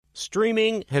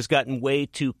Streaming has gotten way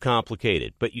too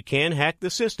complicated, but you can hack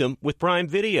the system with Prime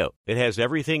Video. It has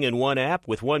everything in one app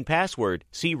with one password.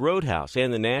 See Roadhouse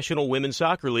and the National Women's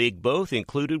Soccer League both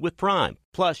included with Prime.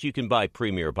 Plus, you can buy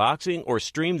Premier Boxing or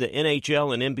stream the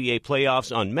NHL and NBA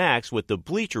playoffs on Max with the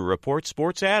Bleacher Report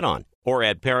Sports add-on. Or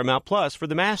add Paramount Plus for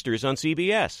the Masters on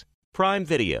CBS. Prime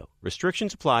Video.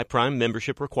 Restrictions apply. Prime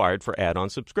membership required for add-on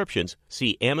subscriptions.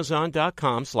 See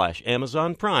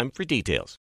Amazon.com/Amazon Prime for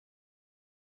details.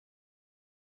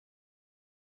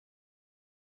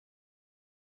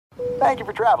 Thank you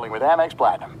for traveling with Amex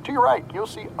Platinum. To your right, you'll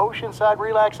see oceanside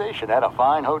relaxation at a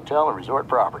fine hotel and resort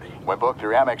property. When booked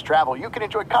through Amex Travel, you can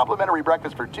enjoy complimentary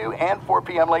breakfast for 2 and 4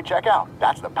 p.m. late checkout.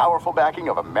 That's the powerful backing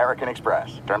of American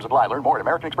Express. Terms apply. Learn more at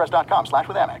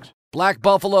americanexpress.com/withAmex. Black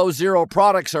Buffalo Zero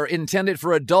products are intended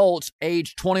for adults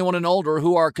age 21 and older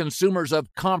who are consumers of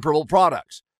comparable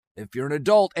products. If you're an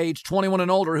adult age 21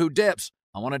 and older who dips,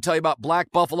 I want to tell you about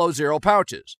Black Buffalo Zero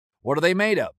pouches. What are they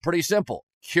made of? Pretty simple.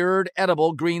 Cured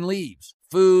edible green leaves,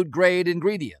 food-grade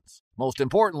ingredients. Most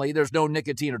importantly, there's no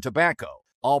nicotine or tobacco.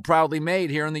 All proudly made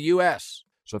here in the U.S.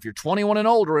 So if you're 21 and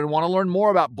older and want to learn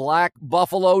more about Black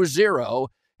Buffalo Zero,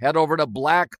 head over to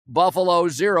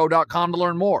blackbuffalozero.com to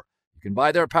learn more. You can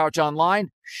buy their pouch online,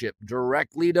 shipped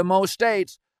directly to most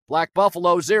states. Black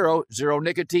Buffalo Zero, zero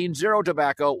nicotine, zero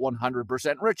tobacco,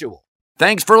 100% ritual.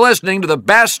 Thanks for listening to the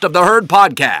Best of the Herd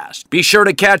podcast. Be sure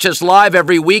to catch us live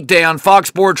every weekday on Fox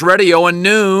Sports Radio at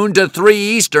noon to 3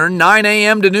 Eastern, 9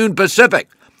 a.m. to noon Pacific.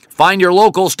 Find your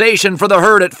local station for the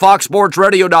Herd at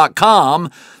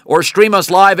foxsportsradio.com or stream us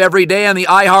live every day on the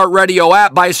iHeartRadio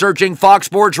app by searching Fox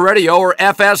Sports Radio or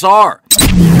FSR.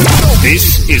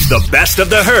 This is the Best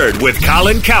of the Herd with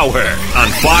Colin Cowherd on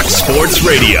Fox Sports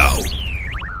Radio.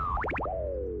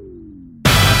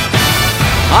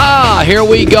 Here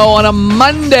we go on a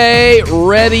Monday,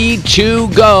 ready to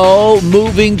go,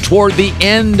 moving toward the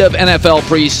end of NFL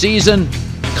preseason.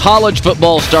 College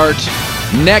football starts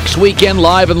next weekend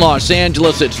live in Los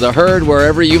Angeles. It's the Herd,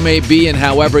 wherever you may be and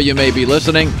however you may be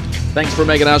listening. Thanks for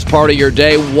making us part of your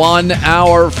day. 1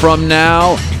 hour from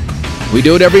now, we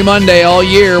do it every Monday all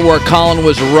year, where Colin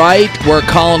was right, where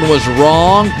Colin was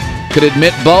wrong. Could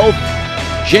admit both.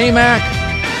 J-Mac.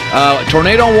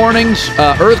 Tornado warnings,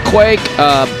 earthquake,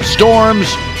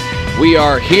 storms. We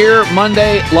are here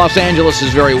Monday. Los Angeles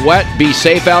is very wet. Be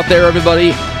safe out there,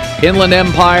 everybody. Inland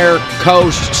Empire,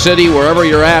 coast, city, wherever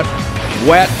you're at.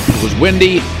 Wet. It was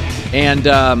windy. And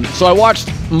so I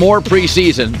watched more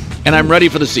preseason, and I'm ready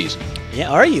for the season. Yeah,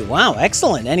 are you? Wow,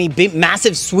 excellent. Any big,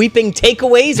 massive sweeping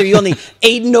takeaways? Are you on the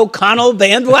Aiden O'Connell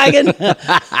bandwagon?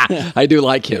 I do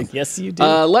like him. Yes, you do.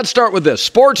 Let's start with this.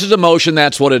 Sports is emotion.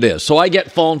 That's what it is. So I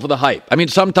get falling for the hype. I mean,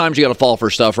 sometimes you got to fall for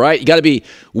stuff, right? You got to be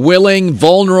willing,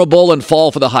 vulnerable, and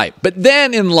fall for the hype. But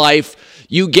then in life,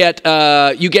 you get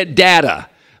data.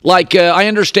 Like, I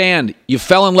understand you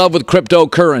fell in love with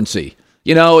cryptocurrency.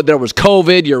 You know, there was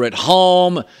COVID, you're at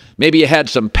home, maybe you had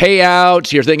some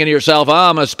payouts, you're thinking to yourself,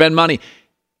 I'm going to spend money.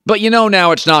 But you know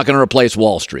now it's not going to replace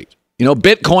Wall Street. You know,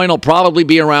 Bitcoin will probably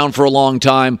be around for a long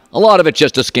time. A lot of it's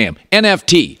just a scam.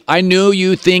 NFT, I knew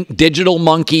you think digital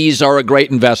monkeys are a great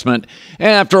investment. And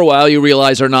after a while, you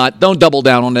realize they're not. Don't double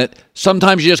down on it.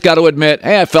 Sometimes you just got to admit,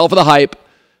 hey, I fell for the hype.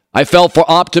 I fell for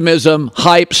optimism,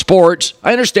 hype, sports.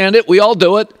 I understand it. We all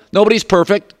do it. Nobody's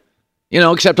perfect, you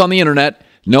know, except on the internet.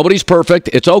 Nobody's perfect.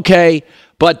 It's okay.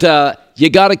 But you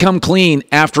got to come clean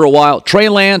after a while. Trey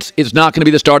Lance is not going to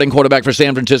be the starting quarterback for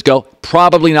San Francisco.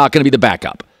 Probably not going to be the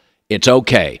backup. It's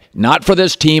okay. Not for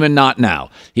this team and not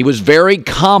now. He was very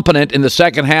competent in the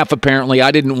second half, apparently. I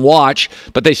didn't watch,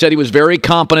 but they said he was very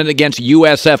competent against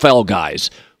USFL guys.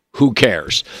 Who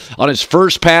cares? On his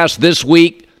first pass this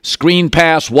week, screen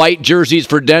pass, white jerseys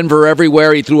for Denver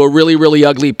everywhere. He threw a really, really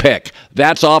ugly pick.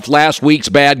 That's off last week's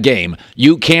bad game.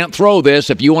 You can't throw this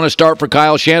if you want to start for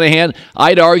Kyle Shanahan.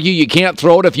 I'd argue you can't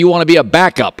throw it if you want to be a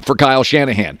backup for Kyle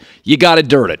Shanahan. You got to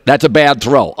dirt it. That's a bad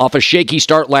throw off a shaky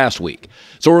start last week.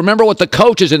 So remember what the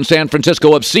coaches in San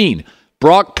Francisco have seen.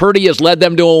 Brock Purdy has led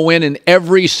them to a win in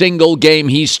every single game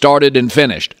he started and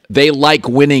finished. They like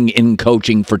winning in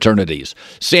coaching fraternities.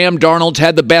 Sam Darnold's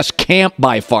had the best camp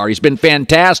by far. He's been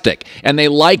fantastic, and they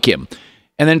like him.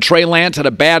 And then Trey Lance had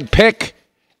a bad pick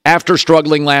after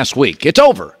struggling last week. It's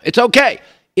over. It's okay.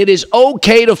 It is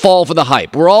okay to fall for the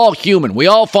hype. We're all human. We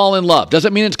all fall in love.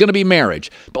 Doesn't mean it's going to be marriage.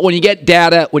 But when you get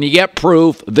data, when you get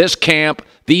proof, this camp,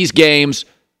 these games,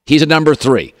 he's a number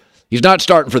 3. He's not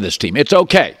starting for this team. It's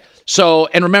okay. So,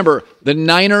 and remember, the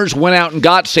Niners went out and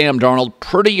got Sam Darnold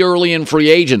pretty early in free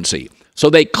agency. So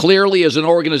they clearly, as an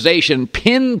organization,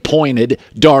 pinpointed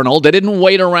Darnold. They didn't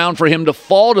wait around for him to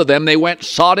fall to them. They went,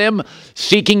 sought him,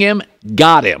 seeking him,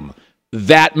 got him.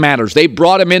 That matters. They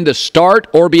brought him in to start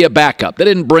or be a backup. They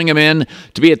didn't bring him in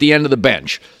to be at the end of the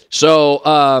bench.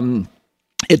 So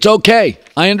it's okay.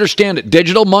 I understand it.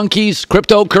 Digital monkeys,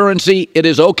 cryptocurrency, it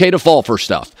is okay to fall for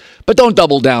stuff. But don't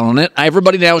double down on it.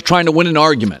 Everybody now is trying to win an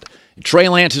argument. Trey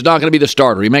Lance is not going to be the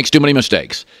starter. He makes too many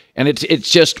mistakes. And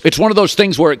it's one of those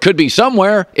things where it could be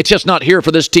somewhere. It's just not here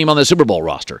for this team on the Super Bowl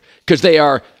roster because they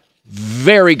are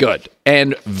very good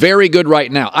and very good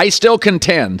right now. I still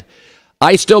contend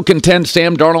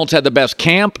Sam Darnold's had the best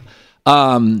camp.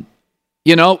 Sam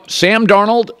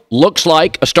Darnold looks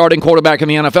like a starting quarterback in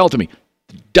the NFL to me.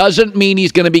 Doesn't mean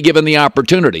he's going to be given the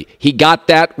opportunity. He got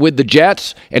that with the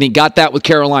Jets, and he got that with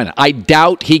Carolina. I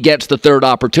doubt he gets the third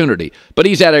opportunity. But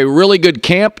he's at a really good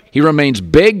camp. He remains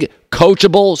big,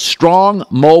 coachable, strong,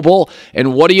 mobile,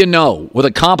 and what do you know? With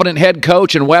a competent head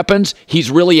coach and weapons, he's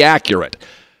really accurate.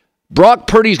 Brock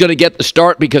Purdy's going to get the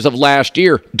start because of last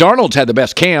year. Darnold's had the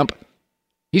best camp.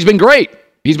 He's been great.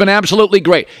 He's been absolutely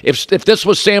great. If this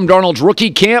was Sam Darnold's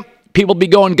rookie camp, people would be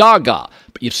going gaga.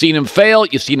 But you've seen him fail.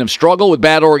 You've seen him struggle with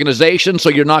bad organization, so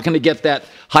you're not going to get that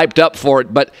hyped up for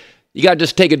it. But you got to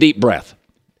just take a deep breath.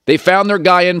 They found their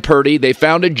guy in Purdy. They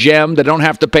found a gem they don't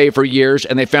have to pay for years,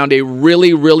 and they found a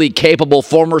really, really capable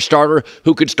former starter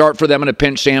who could start for them in a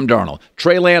pinch, Sam Darnold.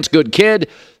 Trey Lance, good kid.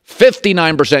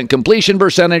 59% completion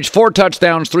percentage, 4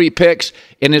 touchdowns, 3 picks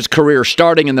in his career,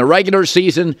 starting in the regular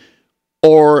season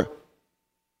or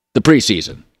the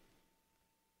preseason.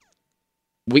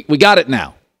 We got it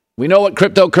now. We know what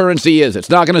cryptocurrency is. It's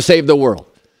not going to save the world.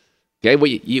 Okay,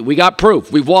 we got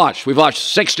proof. We've watched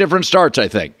 6 different starts, I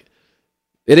think.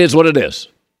 It is what it is.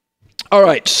 All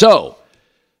right, so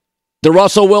the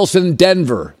Russell Wilson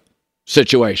Denver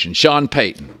situation, Sean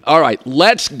Payton. All right,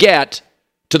 let's get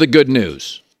to the good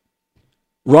news.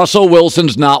 Russell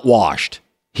Wilson's not washed.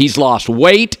 He's lost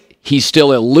weight. He's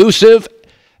still elusive.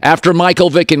 After Michael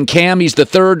Vick and Cam, he's the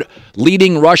 3rd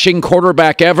leading rushing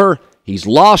quarterback ever. He's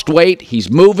lost weight. He's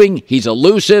moving. He's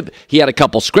elusive. He had a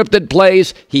couple scripted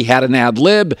plays. He had an ad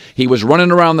lib. He was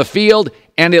running around the field,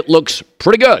 and it looks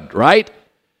pretty good, right?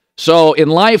 So in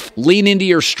life, lean into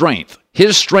your strength.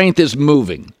 His strength is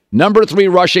moving. Number 3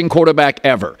 rushing quarterback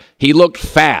ever. He looked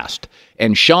fast.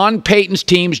 And Sean Payton's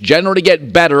teams generally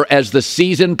get better as the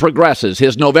season progresses.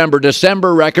 His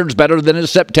November-December record's better than his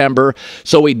September,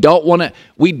 so we don't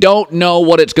know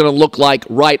what it's going to look like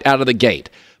right out of the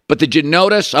gate. But did you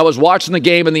notice? I was watching the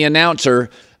game, and the announcer,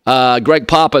 Greg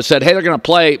Papa, said, hey, they're going to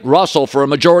play Russell for a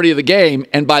majority of the game,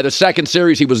 and by the second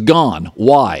series, he was gone.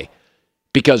 Why?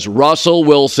 Because Russell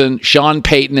Wilson, Sean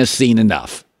Payton has seen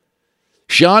enough.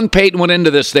 Sean Payton went into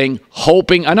this thing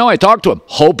hoping, I know I talked to him,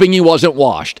 hoping he wasn't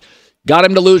washed. Got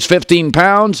him to lose 15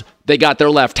 pounds. They got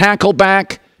their left tackle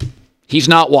back. He's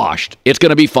not washed. It's going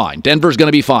to be fine. Denver's going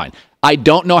to be fine. I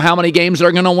don't know how many games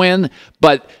they're going to win,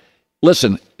 but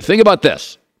listen, think about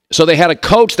this. So they had a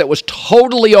coach that was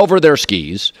totally over their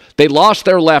skis. They lost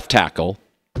their left tackle.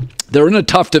 They're in a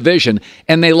tough division,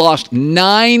 and they lost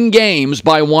 9 games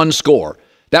by 1 score.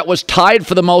 That was tied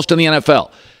for the most in the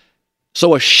NFL.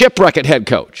 So a shipwreck at head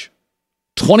coach.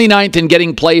 29th in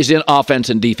getting plays in offense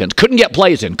and defense. Couldn't get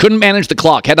plays in. Couldn't manage the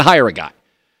clock. Had to hire a guy.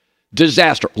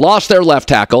 Disaster. Lost their left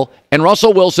tackle, and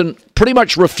Russell Wilson pretty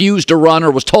much refused to run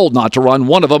or was told not to run.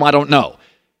 One of them, I don't know.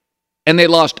 And they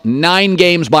lost 9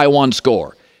 games by 1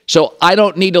 score. So I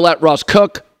don't need to let Russ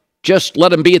cook. Just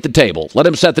let him be at the table. Let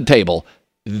him set the table.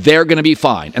 They're going to be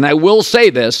fine. And I will say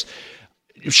this.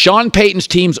 Sean Payton's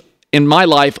teams in my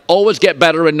life always get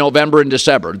better in November and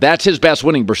December. That's his best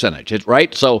winning percentage,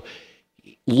 right? So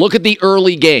look at the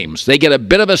early games. They get a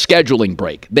bit of a scheduling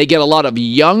break. They get a lot of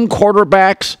young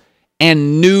quarterbacks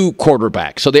and new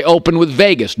quarterbacks. So they open with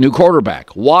Vegas, new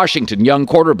quarterback. Washington, young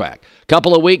quarterback.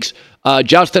 Couple of weeks,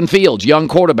 Justin Fields, young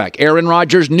quarterback. Aaron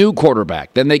Rodgers, new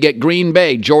quarterback. Then they get Green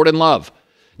Bay, Jordan Love.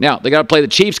 Now, they got to play the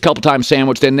Chiefs a couple times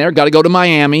sandwiched in there. Got to go to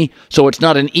Miami. So it's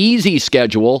not an easy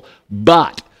schedule.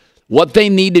 But what they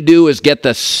need to do is get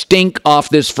the stink off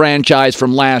this franchise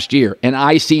from last year. And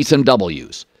I see some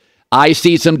W's. I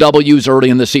see some W's early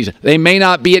in the season. They may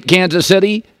not be at Kansas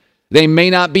City. They may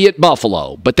not be at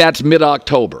Buffalo, but that's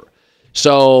mid-October.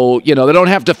 So, they don't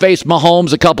have to face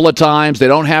Mahomes a couple of times. They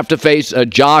don't have to face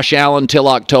Josh Allen till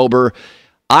October.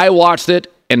 I watched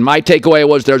it, and my takeaway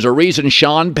was there's a reason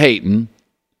Sean Payton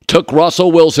took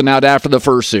Russell Wilson out after the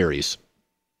first series.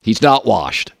 He's not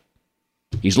washed.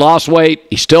 He's lost weight.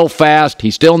 He's still fast.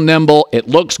 He's still nimble. It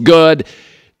looks good.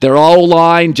 Their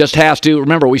O-line just has to,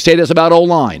 remember, we say this about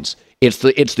O-lines. It's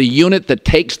the unit that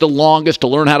takes the longest to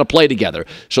learn how to play together.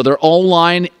 So their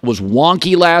O-line was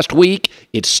wonky last week.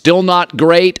 It's still not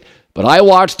great, but I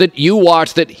watched it. You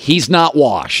watched it. He's not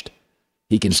washed.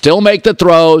 He can still make the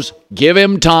throws. Give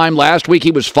him time. Last week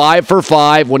he was 5 for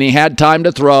 5 when he had time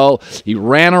to throw. He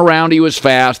ran around. He was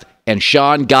fast. And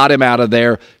Sean got him out of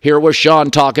there. Here was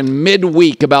Sean talking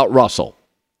midweek about Russell.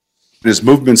 His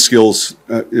movement skills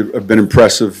have been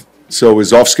impressive. So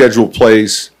his off-schedule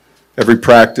plays, every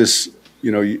practice,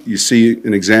 you see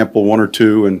an example, one or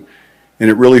two, and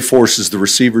it really forces the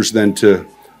receivers then to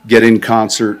get in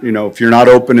concert. If you're not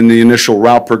open in the initial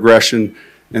route progression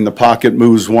and the pocket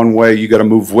moves one way, you got to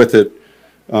move with it.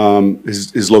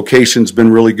 His location's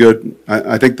been really good.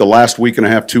 I think the last week and a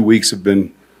half, 2 weeks have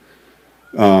been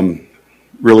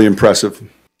really impressive.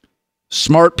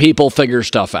 Smart people figure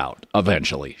stuff out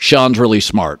eventually. Sean's really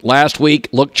smart. Last week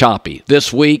looked choppy.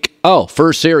 This week,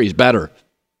 first series better.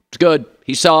 It's good.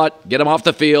 He saw it. Get him off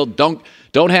the field. Don't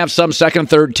have some second,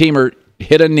 third teamer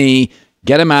hit a knee.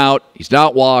 Get him out. He's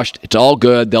not washed. It's all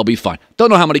good. They'll be fine.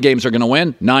 Don't know how many games they're going to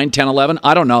win. 9, 10, 11.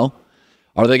 I don't know.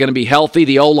 Are they going to be healthy?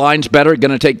 The O-line's better.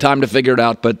 Going to take time to figure it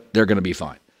out, but they're going to be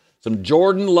fine. Some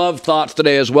Jordan Love thoughts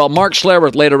today as well. Mark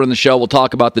Schlereth later in the show will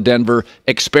talk about the Denver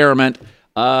experiment.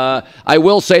 I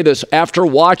will say this. After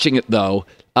watching it, though,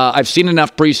 I've seen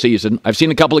enough preseason. I've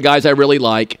seen a couple of guys I really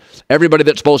like. Everybody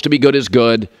that's supposed to be good is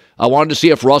good. I wanted to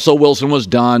see if Russell Wilson was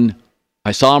done.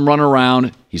 I saw him run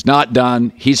around. He's not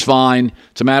done. He's fine.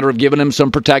 It's a matter of giving him some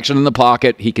protection in the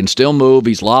pocket. He can still move.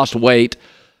 He's lost weight.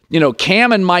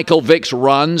 Cam and Michael Vick's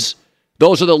runs,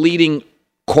 those are the leading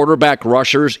quarterback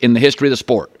rushers in the history of the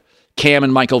sport. Cam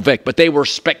and Michael Vick. But they were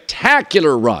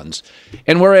spectacular runs.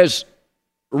 And whereas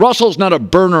Russell's not a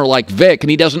burner like Vick, and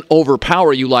he doesn't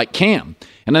overpower you like Cam.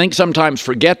 And I think sometimes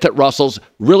forget that Russell's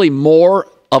really more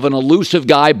of an elusive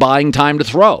guy buying time to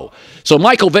throw. So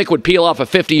Michael Vick would peel off a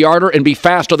 50-yarder and be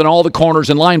faster than all the corners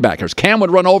and linebackers. Cam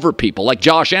would run over people like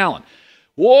Josh Allen.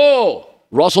 Whoa!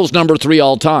 Russell's number 3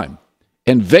 all time.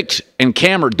 And Vick and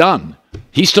Cam are done.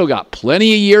 He's still got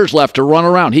plenty of years left to run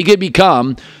around. He could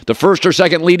become the first or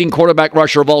second leading quarterback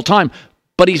rusher of all time.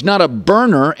 But he's not a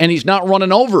burner, and he's not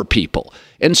running over people.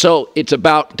 And so it's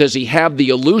about, does he have the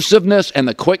elusiveness and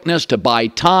the quickness to buy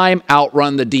time,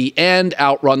 outrun the D-end,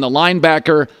 outrun the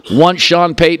linebacker? Once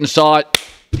Sean Payton saw it,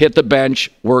 hit the bench,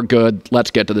 we're good,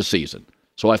 let's get to the season.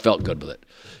 So I felt good with it.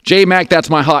 J-Mac, that's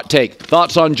my hot take.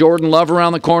 Thoughts on Jordan Love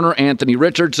around the corner, Anthony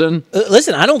Richardson?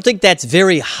 Listen, I don't think that's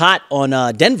very hot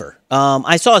on Denver.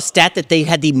 I saw a stat that they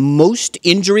had the most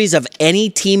injuries of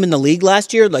any team in the league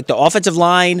last year. Like the offensive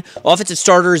line, offensive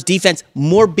starters, defense,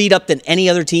 more beat up than any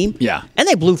other team. Yeah. And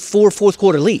they blew 4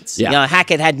 fourth-quarter leads. Yeah.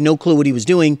 Hackett had no clue what he was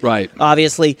doing. Right.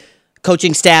 Obviously,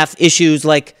 coaching staff issues.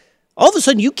 Like, all of a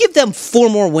sudden, you give them 4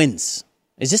 more wins.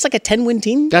 Is this like a 10-win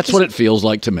team? That's what it feels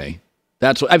like to me.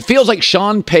 It feels like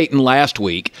Sean Payton last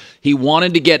week, he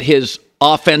wanted to get his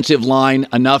offensive line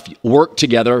enough work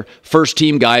together, first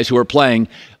team guys who are playing.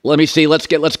 Let me see, let's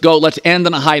go, let's end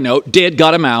on a high note.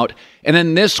 Got him out. And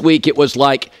then this week it was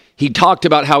like he talked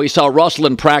about how he saw Russell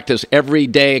in practice every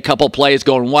day, a couple plays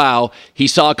going, wow. He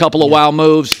saw a couple of wow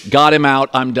moves, got him out,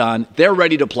 I'm done. They're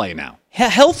ready to play now.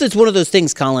 Health is one of those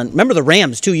things, Colin. Remember the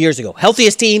Rams 2 years ago.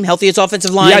 Healthiest team, healthiest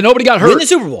offensive line. Yeah, nobody got hurt. Win the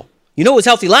Super Bowl. You know who was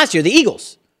healthy last year? The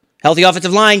Eagles. Healthy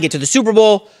offensive line, get to the Super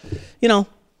Bowl.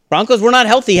 Broncos were not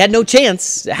healthy, had no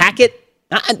chance. Hackett,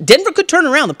 Denver could turn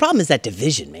around. The problem is that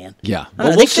division, man. Yeah.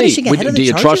 Well, we'll see. Do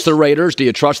you trust the Raiders? Do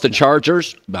you trust the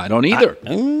Chargers? I don't either.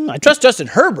 I trust Justin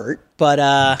Herbert, but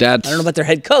I don't know about their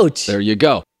head coach. There you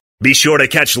go. Be sure to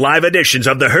catch live editions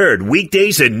of The Herd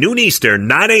weekdays at noon Eastern,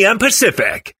 9 a.m.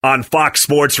 Pacific on Fox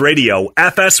Sports Radio,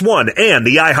 FS1, and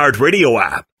the iHeartRadio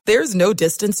app. There's no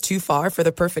distance too far for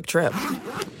the perfect trip.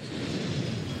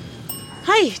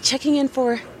 Hi, checking in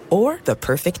for... Or the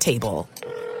perfect table.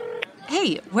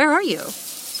 Hey, where are you?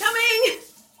 Coming!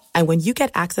 And when you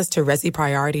get access to Resi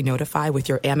Priority Notify with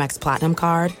your Amex Platinum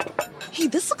card... Hey,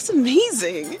 this looks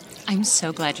amazing. I'm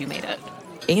so glad you made it.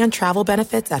 And travel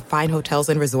benefits at fine hotels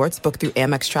and resorts booked through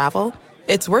Amex Travel,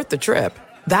 it's worth the trip.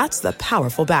 That's the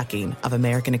powerful backing of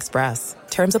American Express.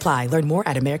 Terms apply. Learn more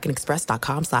at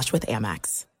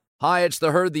americanexpress.com/withAmex. Hi, it's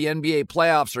The Herd. The NBA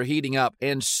playoffs are heating up,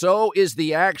 and so is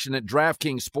the action at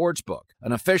DraftKings Sportsbook,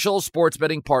 an official sports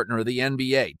betting partner of the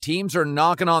NBA. Teams are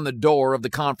knocking on the door of the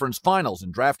conference finals,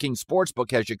 and DraftKings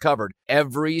Sportsbook has you covered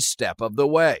every step of the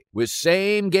way with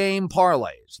same-game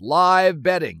parlays, live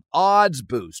betting, odds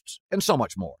boosts, and so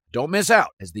much more. Don't miss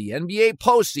out as the NBA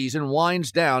postseason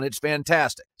winds down. It's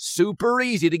fantastic. Super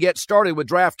easy to get started with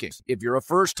DraftKings. If you're a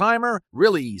first-timer,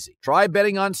 really easy. Try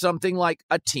betting on something like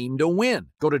a team to win.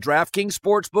 Go to DraftKings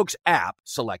Sportsbook's app,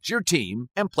 select your team,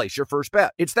 and place your first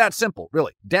bet. It's that simple,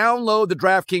 really. Download the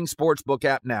DraftKings Sportsbook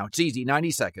app now. It's easy,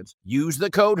 90 seconds. Use the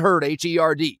code HERD,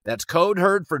 H-E-R-D. That's code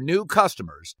HERD for new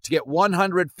customers to get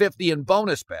 $150 in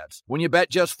bonus bets when you bet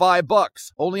just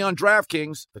 $5. Only on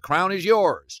DraftKings. The crown is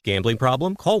yours. Gambling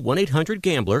problem? Call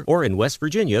 1-800-GAMBLER or in West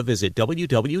Virginia, visit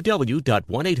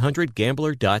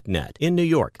www.1800gambler.net. In New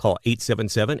York, call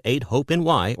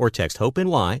 877-8-HOPE-NY or text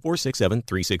HOPE-NY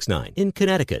 467-369. In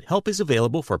Connecticut, help is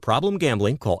available for problem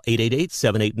gambling. Call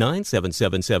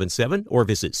 888-789-7777 or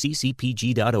visit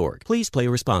ccpg.org. Please play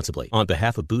responsibly. On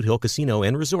behalf of Boot Hill Casino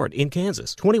and Resort in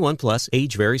Kansas, 21 plus,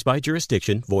 age varies by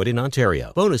jurisdiction, void in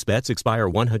Ontario. Bonus bets expire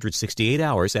 168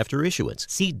 hours after issuance.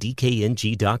 See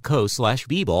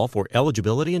dkng.co/bball for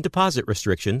eligibility and deposit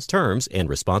restrictions, terms, and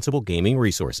responsible gaming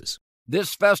resources.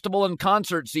 This festival and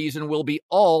concert season will be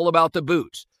all about the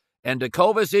boots, and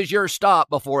Tecovas is your stop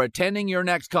before attending your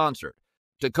next concert.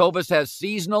 Tecovas has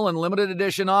seasonal and limited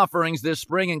edition offerings this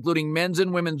spring, including men's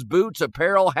and women's boots,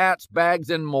 apparel, hats, bags,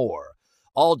 and more.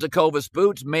 All Tecovas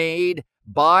boots made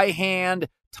by hand,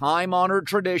 time-honored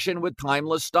tradition with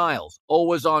timeless styles,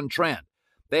 always on trend.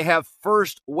 They have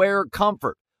first wear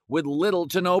comfort with little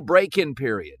to no break-in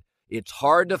period. It's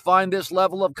hard to find this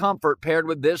level of comfort paired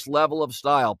with this level of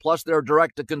style. Plus, their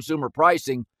direct-to-consumer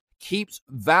pricing keeps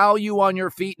value on your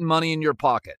feet and money in your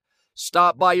pocket.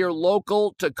 Stop by your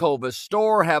local Tecovas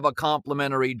store, have a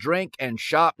complimentary drink, and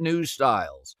shop new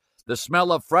styles. The smell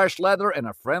of fresh leather and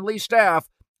a friendly staff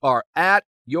are at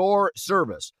your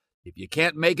service. If you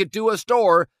can't make it to a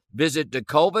store, visit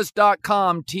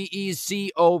Tecovas.com,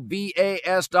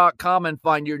 Tecovas.com, and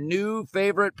find your new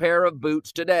favorite pair of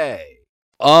boots today.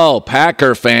 Oh,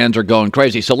 Packer fans are going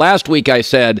crazy. So last week I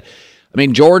said,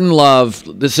 Jordan Love,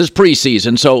 this is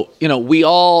preseason, so, we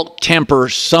all temper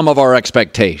some of our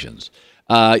expectations.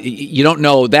 You don't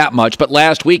know that much, but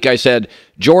last week I said,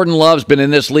 Jordan Love's been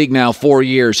in this league now 4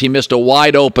 years. He missed a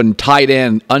wide-open tight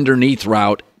end underneath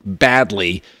route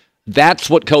badly. That's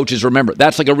what coaches remember.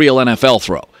 That's like a real NFL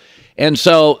throw. And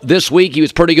so this week he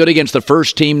was pretty good against the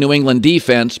first-team New England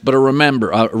defense, but a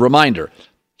reminder,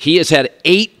 he has had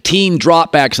 18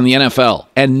 dropbacks in the NFL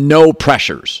and no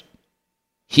pressures.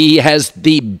 He has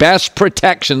the best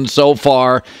protection so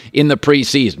far in the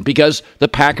preseason because the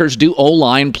Packers do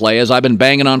O-line play, as I've been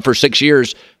banging on for 6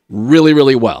 years, really,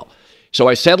 really well. So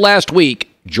I said last week,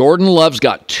 Jordan Love's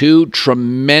got two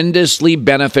tremendously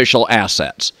beneficial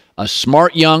assets, a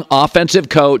smart young offensive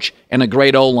coach and a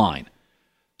great O-line.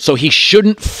 So he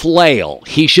shouldn't flail.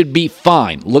 He should be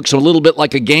fine. Looks a little bit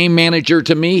like a game manager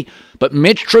to me, but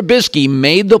Mitch Trubisky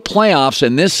made the playoffs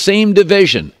in this same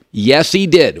division. Yes, he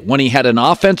did, when he had an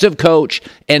offensive coach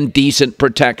and decent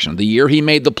protection. The year he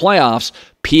made the playoffs,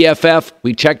 PFF,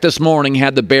 we checked this morning,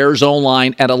 had the Bears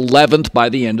O-line at 11th by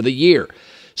the end of the year.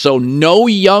 So no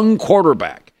young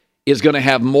quarterback is going to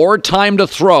have more time to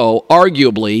throw,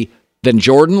 arguably, than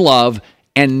Jordan Love,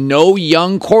 and no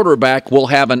young quarterback will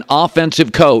have an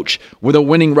offensive coach with a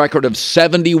winning record of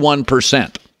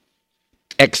 71%,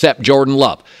 except Jordan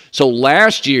Love. So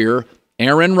last year,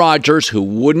 Aaron Rodgers, who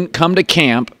wouldn't come to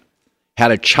camp,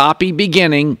 had a choppy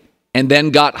beginning and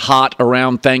then got hot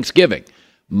around Thanksgiving.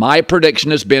 My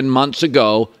prediction has been months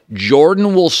ago,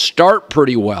 Jordan will start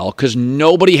pretty well because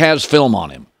nobody has film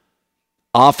on him.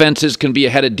 Offenses can be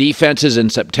ahead of defenses in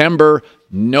September.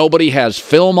 Nobody has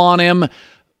film on him.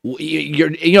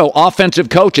 Offensive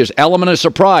coaches, element of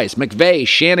surprise, McVay,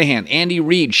 Shanahan, Andy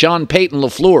Reid, Sean Payton,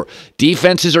 LaFleur.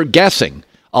 Defenses are guessing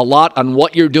a lot on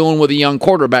what you're doing with a young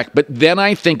quarterback. But then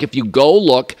I think if you go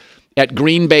look at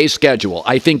Green Bay's schedule,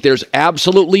 I think there's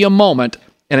absolutely a moment,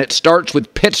 and it starts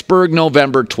with Pittsburgh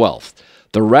November 12th.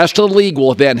 The rest of the league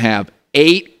will then have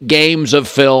 8 games of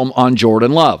film on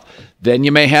Jordan Love. Then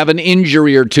you may have an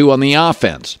injury or two on the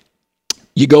offense.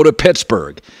 You go to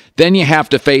Pittsburgh. Then you have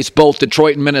to face both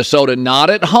Detroit and Minnesota, not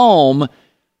at home,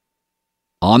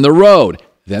 on the road.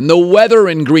 Then the weather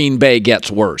in Green Bay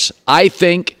gets worse. I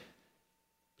think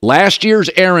last year's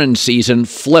Aaron season,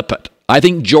 flip it. I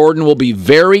think Jordan will be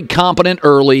very competent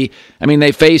early.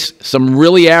 They face some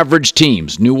really average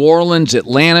teams. New Orleans,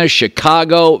 Atlanta,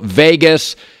 Chicago,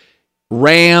 Vegas,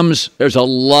 Rams. There's a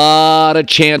lot of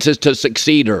chances to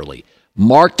succeed early.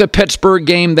 Mark the Pittsburgh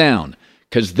game down.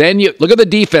 Because then you look at the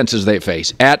defenses they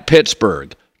face at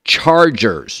Pittsburgh,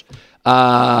 Chargers,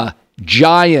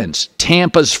 Giants,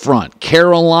 Tampa's front,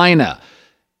 Carolina,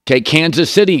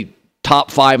 Kansas City,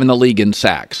 top 5 in the league in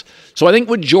sacks. So I think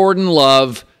with Jordan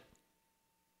Love,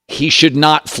 he should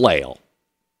not flail.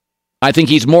 I think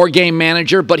he's more game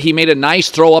manager, but he made a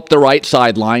nice throw up the right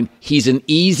sideline. He's an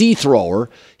easy thrower.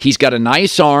 He's got a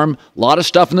nice arm, a lot of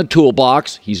stuff in the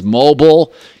toolbox. He's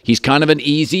mobile. He's kind of an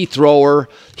easy thrower.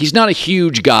 He's not a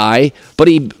huge guy, but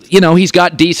he's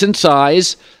got decent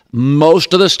size.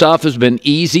 Most of the stuff has been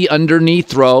easy underneath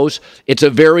throws. It's a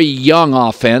very young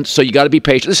offense, so you got to be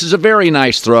patient. This is a very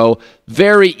nice throw,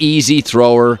 very easy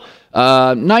thrower,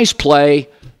 nice play.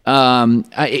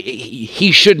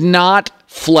 He should not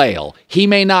flail. He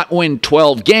may not win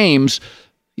 12 games.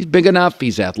 He's big enough.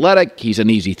 He's athletic. He's an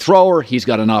easy thrower. He's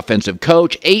got an offensive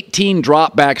coach. 18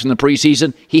 dropbacks in the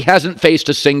preseason. He hasn't faced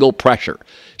a single pressure.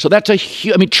 So that's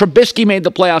Trubisky made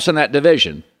the playoffs in that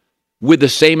division with the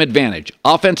same advantage.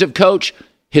 Offensive coach,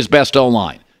 his best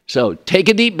O-line. So take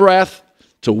a deep breath.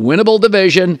 It's a winnable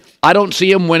division. I don't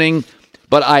see him winning,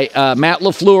 but Matt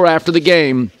LaFleur after the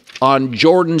game on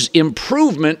Jordan's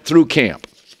improvement through camp.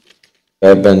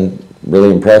 I've been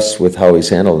really impressed with how he's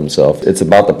handled himself. It's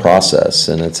about the process,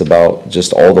 and it's about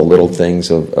just all the little things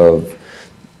of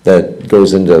that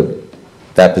goes into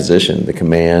that position, the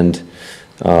command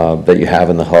that you have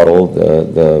in the huddle,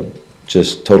 the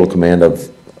just total command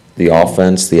of the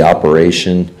offense, the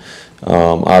operation.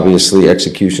 Obviously,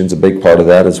 execution's a big part of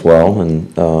that as well,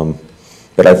 and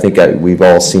but I think we've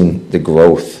all seen the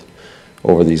growth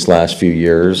over these last few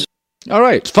years. All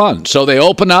right, it's fun. So they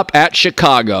open up at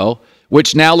Chicago,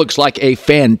 which now looks like a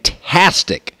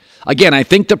fantastic. Again, I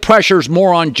think the pressure's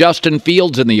more on Justin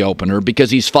Fields in the opener because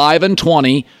he's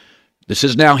 5-20. This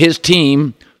is now his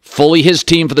team, fully his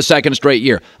team for the second straight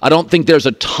year. I don't think there's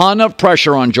a ton of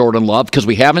pressure on Jordan Love because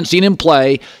we haven't seen him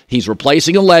play. He's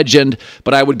replacing a legend,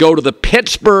 but I would go to the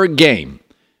Pittsburgh game.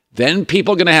 Then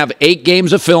people are going to have 8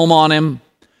 games of film on him.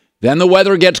 Then the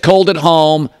weather gets cold at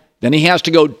home. Then he has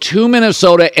to go to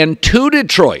Minnesota and to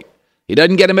Detroit. He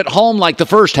doesn't get him at home like the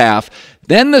first half.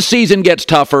 Then the season gets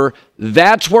tougher.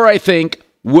 That's where I think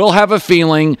we'll have a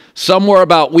feeling somewhere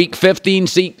about week 15,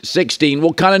 16.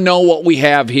 We'll kind of know what we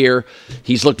have here.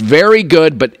 He's looked very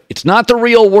good, but it's not the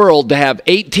real world to have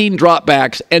 18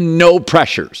 dropbacks and no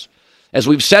pressures. As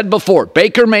we've said before,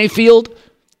 Baker Mayfield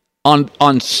on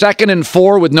 2nd and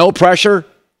 4 with no pressure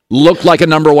looked like a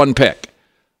number 1 pick.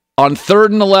 On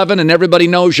 3rd and 11, and everybody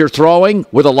knows you're throwing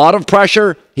with a lot of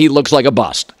pressure, he looks like a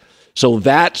bust. So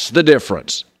that's the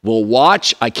difference. We'll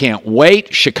watch. I can't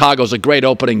wait. Chicago's a great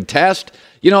opening test.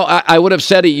 I would have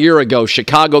said a year ago,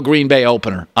 Chicago-Green Bay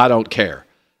opener. I don't care.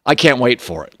 I can't wait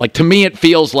for it. Like, to me, it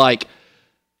feels like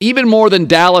even more than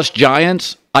Dallas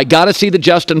Giants, I got to see the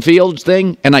Justin Fields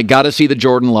thing, and I got to see the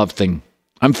Jordan Love thing.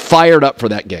 I'm fired up for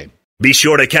that game. Be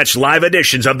sure to catch live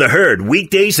editions of The Herd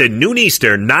weekdays at noon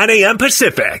Eastern, 9 a.m.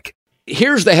 Pacific.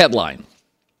 Here's the headline.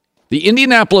 The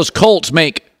Indianapolis Colts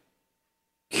make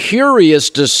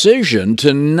curious decision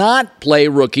to not play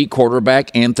rookie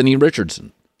quarterback Anthony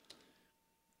Richardson.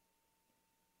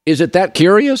 Is it that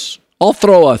curious? I'll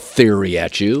throw a theory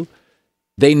at you.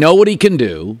 They know what he can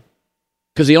do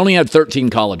because he only had 13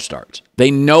 college starts.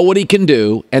 They know what he can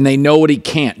do, and they know what he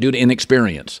can't due to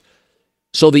inexperience.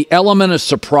 So the element of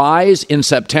surprise in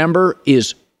September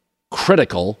is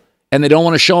critical, and they don't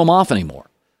want to show him off anymore.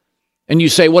 And you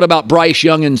say, what about Bryce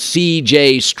Young and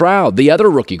C.J. Stroud, the other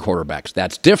rookie quarterbacks?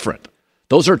 That's different.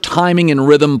 Those are timing and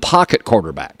rhythm pocket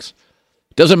quarterbacks.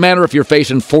 Doesn't matter if you're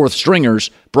facing 4th stringers,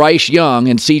 Bryce Young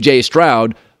and C.J.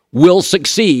 Stroud will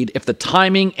succeed if the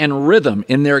timing and rhythm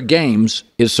in their games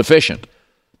is sufficient.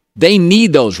 They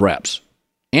need those reps.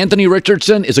 Anthony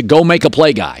Richardson is a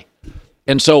go-make-a-play guy.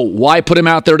 And so why put him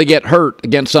out there to get hurt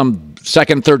against some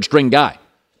 2nd, 3rd string guy?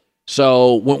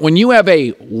 So when you have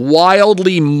a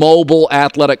wildly mobile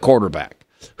athletic quarterback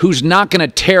who's not going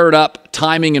to tear it up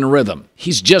timing and rhythm,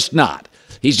 he's just not.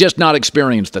 He's just not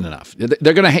experienced enough.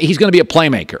 He's going to be a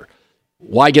playmaker.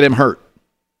 Why get him hurt?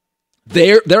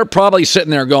 They're probably sitting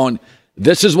there going,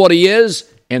 this is what he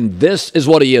is, and this is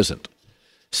what he isn't.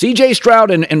 C.J.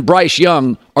 Stroud and Bryce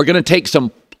Young are going to take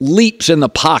some leaps in the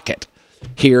pocket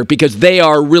here because they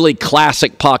are really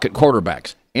classic pocket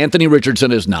quarterbacks. Anthony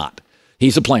Richardson is not.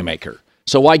 He's a playmaker.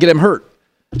 So why get him hurt?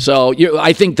 So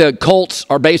I think the Colts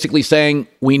are basically saying,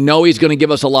 we know he's going to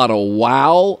give us a lot of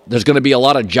wow. There's going to be a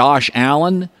lot of Josh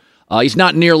Allen. He's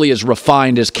not nearly as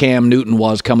refined as Cam Newton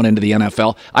was coming into the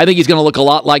NFL. I think he's going to look a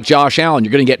lot like Josh Allen.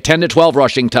 You're going to get 10 to 12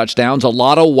 rushing touchdowns, a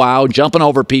lot of wow, jumping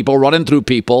over people, running through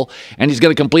people, and he's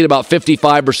going to complete about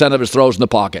 55% of his throws in the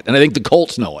pocket. And I think the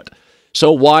Colts know it.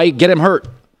 So why get him hurt?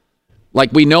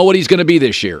 Like, we know what he's going to be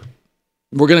this year.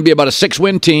 We're going to be about a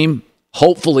 6-win team.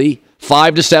 Hopefully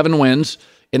 5 to 7 wins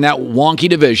in that wonky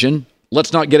division.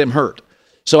 Let's not get him hurt.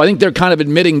 So I think they're kind of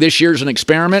admitting this year's an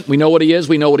experiment. We know what he is.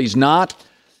 We know what he's not.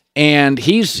 And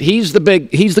he's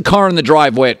the car in the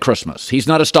driveway at Christmas. He's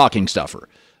not a stocking stuffer,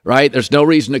 right? There's no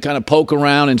reason to kind of poke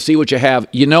around and see what you have.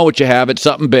 You know what you have. It's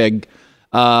something big.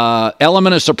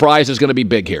 Element of surprise is going to be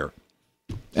big here.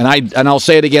 And I'll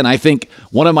say it again. I think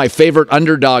one of my favorite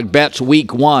underdog bets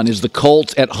week 1 is the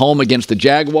Colts at home against the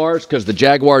Jaguars, because the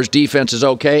Jaguars defense is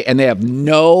okay and they have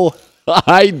no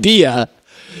idea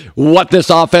what this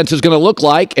offense is going to look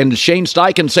like. And Shane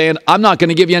Steichen saying, I'm not going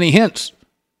to give you any hints.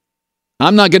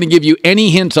 I'm not going to give you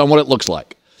any hints on what it looks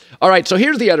like. All right, so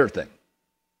here's the other thing.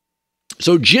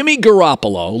 So Jimmy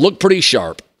Garoppolo looked pretty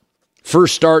sharp.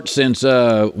 First start since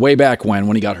way back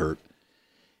when he got hurt.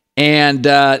 And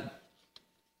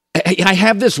I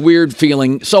have this weird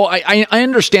feeling. So I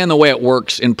understand the way it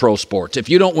works in pro sports. If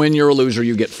you don't win, you're a loser,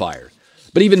 you get fired.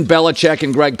 But even Belichick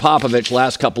and Greg Popovich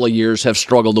last couple of years have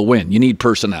struggled to win. You need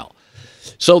personnel.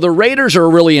 So the Raiders are a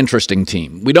really interesting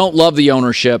team. We don't love the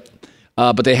ownership,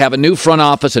 but they have a new front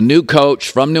office, a new coach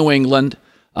from New England,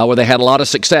 where they had a lot of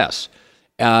success.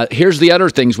 Here's the other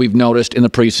things we've noticed in the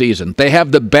preseason. They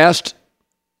have the best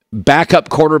backup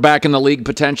quarterback in the league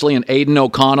potentially in Aiden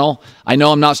O'Connell. I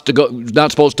know I'm not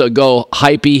supposed to go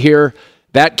hypey here.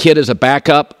 That kid is a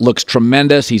backup, looks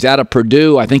tremendous. He's out of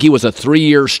Purdue. I think he was a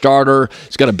 3-year starter.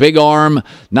 He's got a big arm,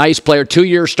 nice player.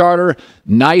 2-year starter,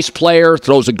 nice player,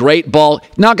 throws a great ball.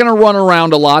 Not going to run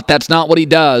around a lot. That's not what he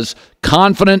does.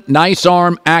 Confident, nice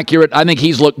arm, accurate. I think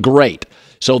he's looked great.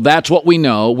 So that's what we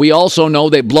know. We also know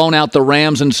they've blown out the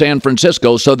Rams in San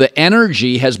Francisco, so the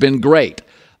energy has been great.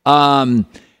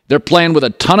 They're playing with a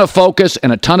ton of focus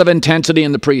and a ton of intensity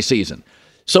in the preseason.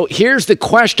 So here's the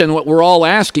question, what we're all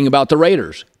asking about the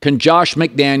Raiders. Can Josh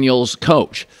McDaniels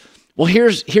coach? Well,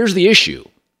 here's the issue.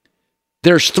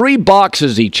 There's 3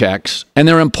 boxes he checks, and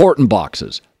they're important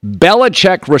boxes.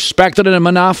 Belichick respected him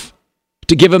enough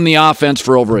to give him the offense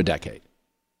for over a decade.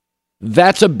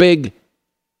 That's a big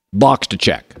box to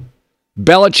check.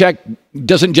 Belichick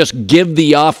doesn't just give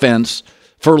the offense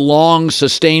for long,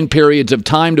 sustained periods of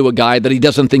time to a guy that he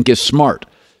doesn't think is smart.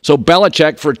 So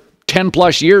Belichick, for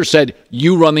 10-plus years, said,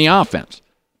 you run the offense.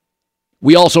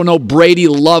 We also know Brady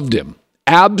loved him,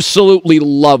 absolutely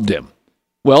loved him.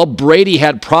 Well, Brady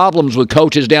had problems with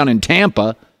coaches down in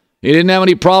Tampa. He didn't have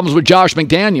any problems with Josh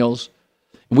McDaniels.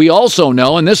 We also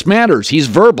know, and this matters, he's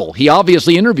verbal. He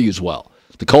obviously interviews well.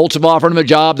 The Colts have offered him a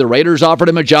job. The Raiders offered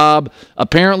him a job.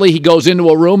 Apparently, he goes into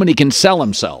a room and he can sell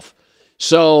himself.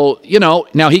 So,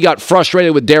 now he got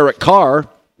frustrated with Derek Carr,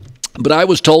 but I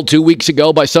was told 2 weeks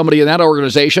ago by somebody in that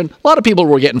organization, a lot of people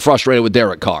were getting frustrated with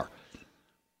Derek Carr.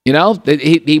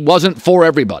 He wasn't for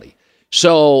everybody.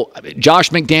 So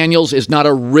Josh McDaniels is not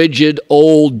a rigid,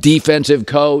 old defensive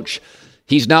coach.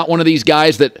 He's not one of these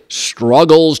guys that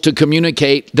struggles to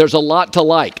communicate. There's a lot to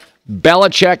like.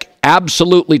 Belichick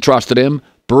absolutely trusted him.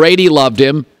 Brady loved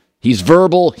him. He's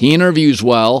verbal. He interviews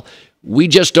well. We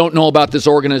just don't know about this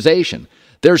organization.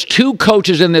 There's 2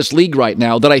 coaches in this league right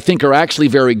now that I think are actually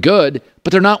very good,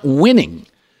 but they're not winning.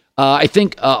 I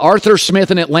think Arthur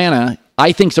Smith in Atlanta,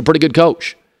 I think, is a pretty good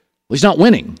coach. Well, he's not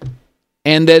winning.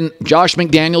 And then Josh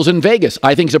McDaniels in Vegas,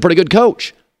 I think, is a pretty good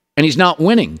coach, and he's not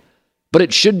winning. But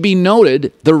it should be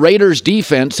noted, the Raiders'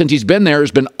 defense, since he's been there,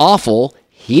 has been awful.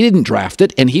 He didn't draft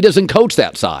it, and he doesn't coach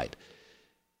that side.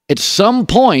 At some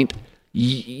point,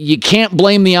 you can't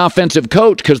blame the offensive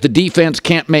coach because the defense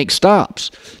can't make stops.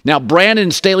 Now,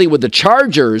 Brandon Staley with the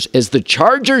Chargers, as the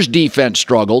Chargers defense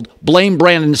struggled, blame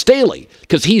Brandon Staley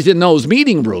because he's in those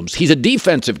meeting rooms. He's a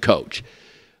defensive coach.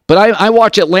 But I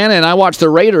watch Atlanta and I watch the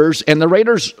Raiders, and the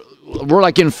Raiders were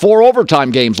like in 4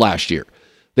 overtime games last year.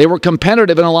 They were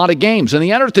competitive in a lot of games. And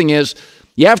the other thing is,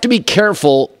 you have to be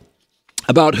careful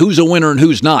about who's a winner and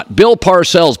who's not. Bill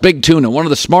Parcells, Big Tuna, one of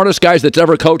the smartest guys that's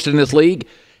ever coached in this league,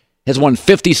 has won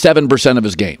 57% of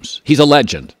his games. He's a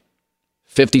legend.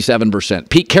 57%.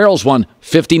 Pete Carroll's won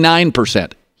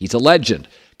 59%. He's a legend.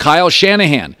 Kyle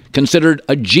Shanahan, considered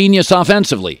a genius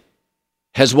offensively,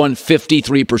 has won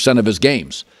 53% of his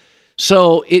games.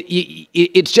 So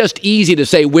it's just easy to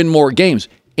say win more games.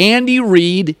 Andy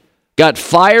Reid got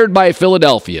fired by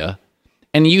Philadelphia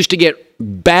and he used to get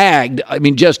bagged,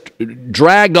 just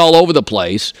dragged all over the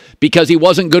place because he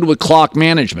wasn't good with clock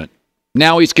management.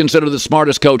 Now he's considered the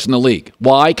smartest coach in the league.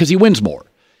 Why? Because he wins more.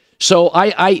 So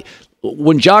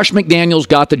when Josh McDaniels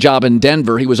got the job in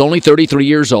Denver, he was only 33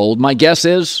 years old. My guess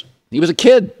is he was a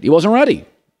kid. He wasn't ready.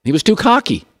 He was too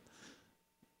cocky.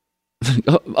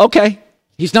 Okay.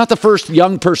 He's not the first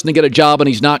young person to get a job, and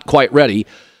he's not quite ready.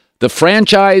 The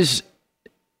franchise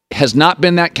has not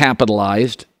been that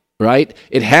capitalized, right?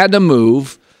 It had to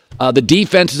move. The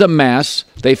defense is a mess.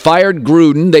 They fired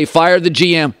Gruden. They fired the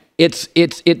GM. It's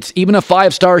even a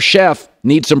 5-star chef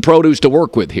needs some produce to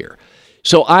work with here.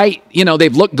 So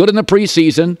they've looked good in the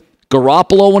preseason.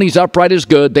 Garoppolo, when he's upright, is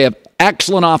good. They have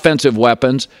excellent offensive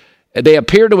weapons. They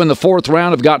appear to, in the fourth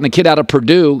round, have gotten a kid out of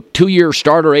Purdue, 2-year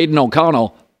starter, Aiden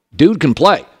O'Connell. Dude can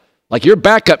play. Like, your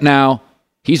backup now,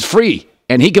 he's free,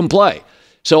 and he can play.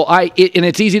 So and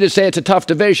it's easy to say it's a tough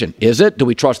division. Is it? Do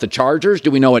we trust the Chargers?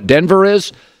 Do we know what Denver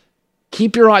is?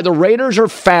 Keep your eye. The Raiders are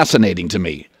fascinating to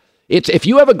me. If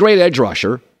you have a great edge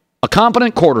rusher, a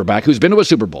competent quarterback who's been to a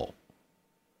Super Bowl,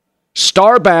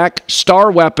 star back,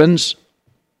 star weapons,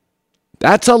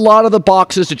 that's a lot of the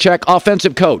boxes to check.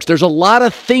 Offensive coach. There's a lot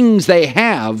of things they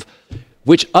have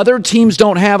which other teams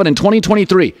don't have. And in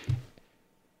 2023,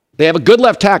 they have a good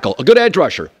left tackle, a good edge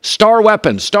rusher, star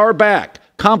weapons, star back,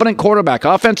 competent quarterback,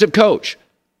 offensive coach.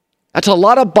 That's a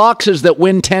lot of boxes that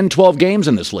win 10, 12 games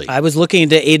in this league. I was looking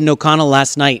into Aiden O'Connell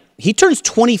last night. He turns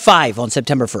 25 on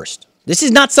September 1st. This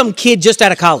is not some kid just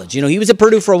out of college. He was at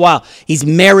Purdue for a while. He's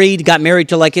married, got married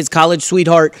to like his college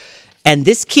sweetheart. And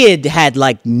this kid had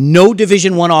like no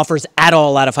Division I offers at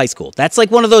all out of high school. That's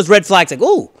like one of those red flags. Like,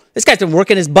 oh, this guy's been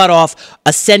working his butt off,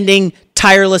 ascending,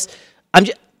 tireless.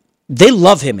 They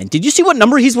love him. And did you see what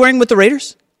number he's wearing with the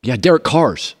Raiders? Yeah, Derek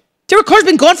Carr's. Derek Carr's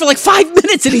been gone for like 5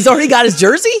 minutes and he's already got his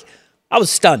jersey? I was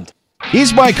stunned.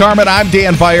 He's Mike Harmon. I'm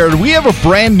Dan Byard. We have a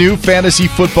brand new fantasy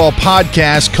football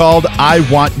podcast called I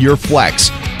Want Your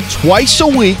Flex. Twice a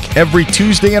week, every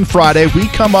Tuesday and Friday, we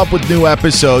come up with new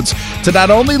episodes to not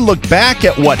only look back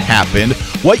at what happened,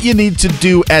 what you need to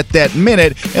do at that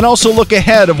minute, and also look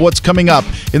ahead of what's coming up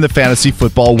in the fantasy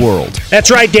football world. That's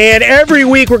right, Dan. Every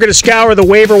week we're going to scour the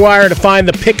waiver wire to find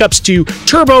the pickups to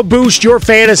turbo boost your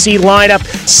fantasy lineup,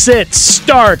 sits,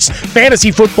 starts,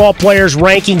 fantasy football players'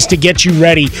 rankings to get you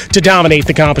ready to dominate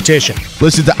the competition.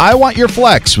 Listen to I Want Your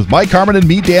Flex with Mike Harmon and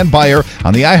me, Dan Byer,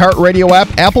 on the iHeartRadio app,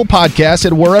 Apple Podcasts,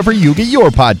 and wherever you get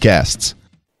your podcasts.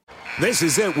 This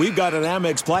is it. We've got an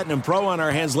Amex Platinum Pro on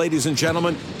our hands, ladies and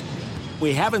gentlemen.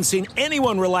 We haven't seen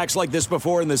anyone relax like this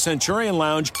before in the Centurion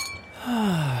Lounge.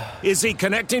 Is he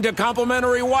connecting to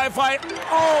complimentary Wi-Fi?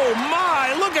 Oh,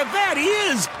 my. Look at that. He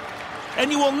is. And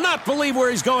you will not believe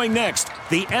where he's going next.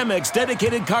 The Amex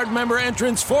dedicated card member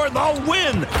entrance for the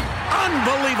win.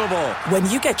 Unbelievable. When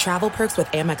you get travel perks with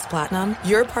Amex Platinum,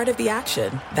 you're part of the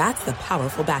action. That's the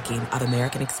powerful backing of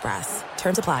American Express.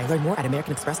 Terms apply. Learn more at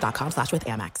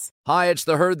americanexpress.com/withAmex. Hi, it's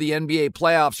the Herd. The NBA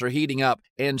playoffs are heating up,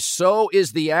 and so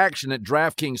is the action at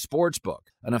DraftKings Sportsbook,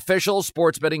 an official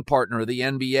sports betting partner of the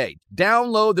NBA.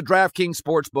 Download the DraftKings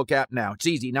Sportsbook app now. It's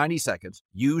easy, 90 seconds.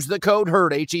 Use the code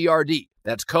HERD, H-E-R-D.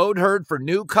 That's code HERD for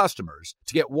new customers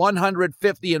to get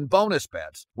 $150 in bonus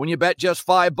bets when you bet just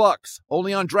 $5.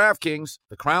 Only on DraftKings.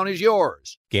 The crown is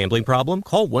yours. Gambling problem?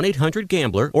 Call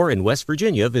 1-800-GAMBLER, or in West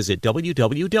Virginia, visit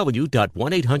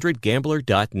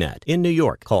www.1800gambler.net. In New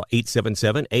York, call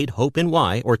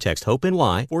 877-8-HOPE-NY or text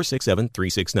HOPE-NY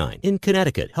 467-369. In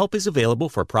Connecticut, help is available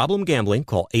for problem gambling.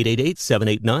 Call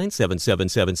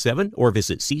 888-789-7777 or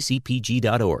visit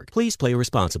ccpg.org. Please play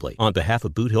responsibly. On behalf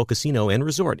of Boot Hill Casino and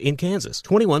Resort in Kansas,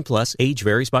 21 plus, age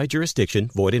varies by jurisdiction,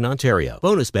 void in Ontario.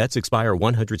 Bonus bets expire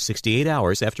 168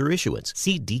 hours after issuance.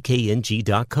 See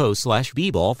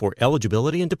dkng.co/bball for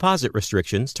eligibility and deposit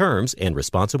restrictions, terms, and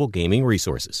responsible gaming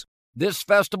resources. This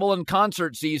festival and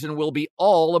concert season will be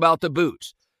all about the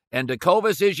boots, and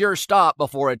Tecovas is your stop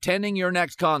before attending your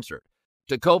next concert.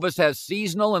 Tecovas has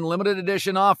seasonal and limited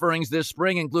edition offerings this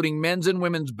spring, including men's and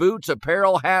women's boots,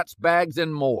 apparel, hats, bags,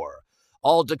 and more.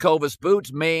 All Tecovas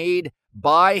boots made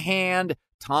by hand,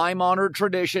 time-honored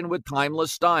tradition with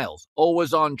timeless styles,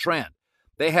 always on trend.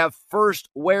 They have first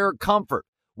wear comfort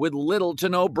with little to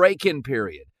no break-in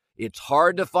period. It's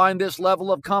hard to find this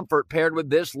level of comfort paired with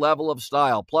this level of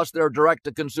style. Plus, their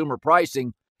direct-to-consumer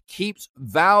pricing keeps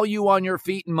value on your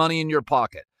feet and money in your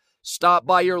pocket. Stop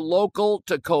by your local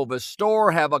Tecovas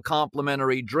store, have a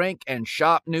complimentary drink, and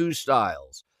shop new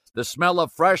styles. The smell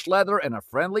of fresh leather and a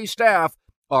friendly staff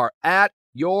are at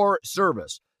your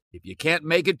service. If you can't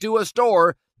make it to a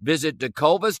store, visit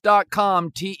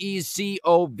Tecovas.com,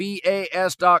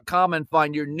 Tecovas.com, and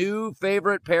find your new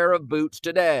favorite pair of boots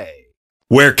today.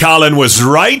 Where Colin was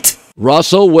right?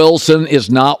 Russell Wilson is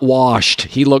not washed.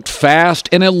 He looked fast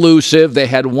and elusive. They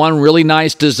had one really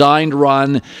nice designed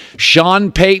run.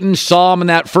 Sean Payton saw him in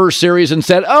that first series and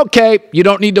said, okay, you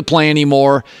don't need to play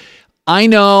anymore. I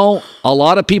know a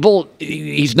lot of people,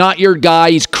 he's not your guy,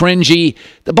 he's cringy.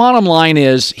 The bottom line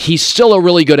is he's still a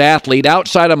really good athlete.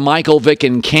 Outside of Michael Vick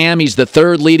and Cam, he's the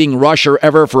third leading rusher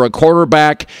ever for a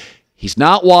quarterback. He's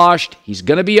not washed. He's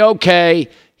going to be okay.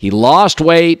 He lost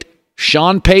weight.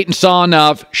 Sean Payton saw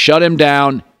enough, shut him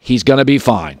down. He's going to be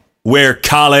fine. Where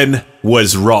Colin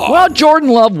was wrong. Well, Jordan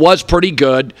Love was pretty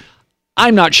good.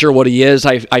 I'm not sure what he is.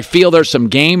 I feel there's some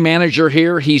game manager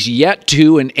here. He's yet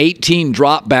to, in 18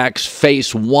 dropbacks,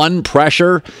 face one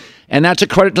pressure, and that's a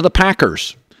credit to the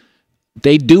Packers.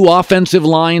 They do offensive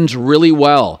lines really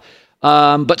well.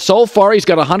 But so far, he's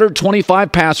got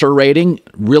 125 passer rating,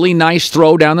 really nice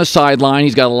throw down the sideline.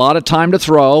 He's got a lot of time to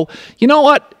throw. You know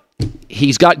what?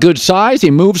 He's got good size.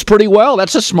 He moves pretty well.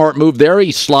 That's a smart move there.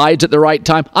 He slides at the right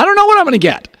time. I don't know what I'm going to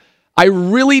get. I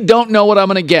really don't know what I'm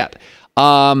going to get.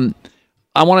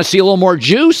 I want to see a little more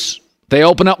juice. They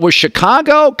open up with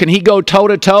Chicago. Can he go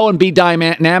toe-to-toe and be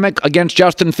dynamic against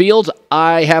Justin Fields?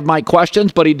 I have my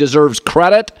questions, but he deserves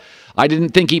credit. I didn't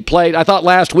think he played. I thought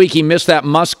last week he missed that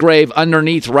Musgrave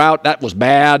underneath route. That was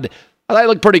bad. I thought he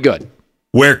looked pretty good.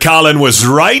 Where Colin was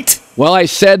right? Well, I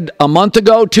said a month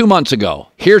ago, 2 months ago,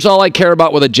 here's all I care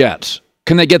about with the Jets.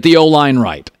 Can they get the O-line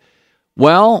right?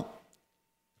 Well,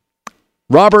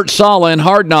 Robert Saleh in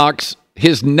Hard Knocks,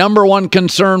 his number one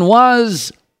concern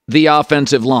was the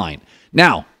offensive line.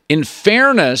 Now, in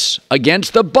fairness,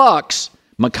 against the Bucs,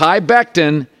 Mekhi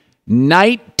Becton,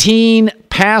 19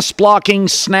 pass blocking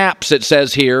snaps, it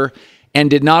says here, and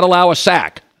did not allow a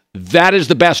sack. That is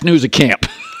the best news of camp,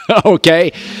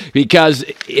 okay? Because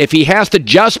if he has to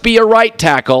just be a right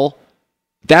tackle,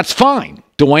 that's fine.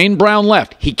 Dwayne Brown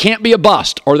left. He can't be a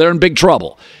bust or they're in big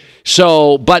trouble.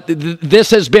 So, but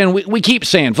this has been, we keep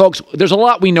saying, folks, there's a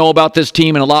lot we know about this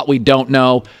team and a lot we don't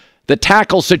know. The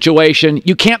tackle situation,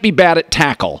 you can't be bad at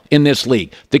tackle in this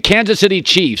league. The Kansas City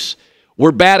Chiefs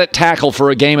were bad at tackle for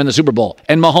a game in the Super Bowl,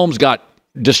 and Mahomes got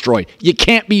destroyed. You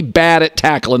can't be bad at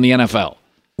tackle in the NFL.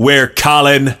 Where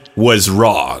Colin was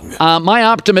wrong. My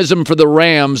optimism for the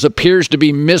Rams appears to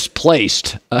be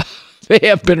misplaced. They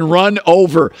have been run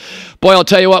over. Boy, I'll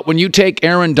tell you what, when you take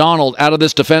Aaron Donald out of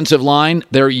this defensive line,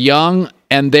 they're young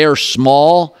and they're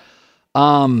small.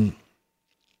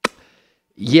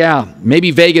 Yeah,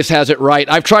 maybe Vegas has it right.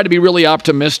 I've tried to be really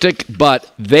optimistic,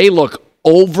 but they look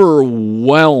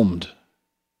overwhelmed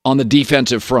on the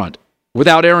defensive front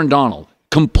without Aaron Donald.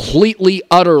 Completely,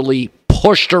 utterly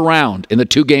pushed around in the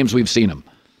 2 games we've seen him.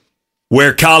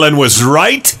 Where Colin was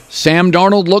right? Sam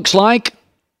Darnold looks like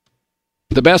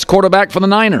the best quarterback for the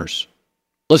Niners.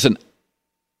 Listen,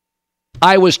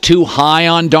 I was too high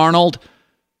on Darnold,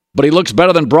 but he looks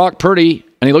better than Brock Purdy,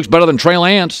 and he looks better than Trey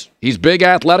Lance. He's big,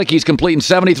 athletic. He's completing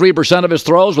 73% of his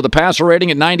throws with a passer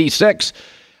rating at 96.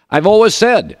 I've always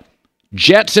said,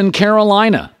 Jets in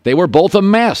Carolina, they were both a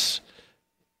mess.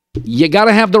 You got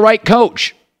to have the right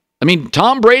coach. I mean,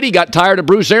 Tom Brady got tired of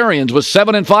Bruce Arians, was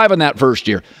 7-5 in that first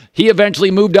year. He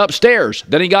eventually moved upstairs.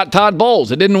 Then he got Todd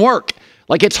Bowles. It didn't work.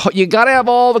 Like, you got to have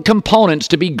all the components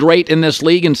to be great in this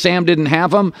league, and Sam didn't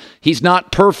have them. He's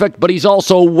not perfect, but he's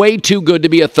also way too good to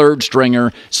be a third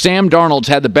stringer. Sam Darnold's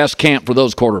had the best camp for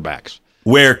those quarterbacks.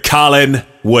 Where Colin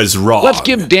was wrong. Let's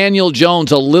give Daniel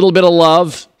Jones a little bit of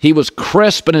love. He was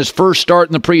crisp in his first start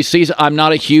in the preseason. I'm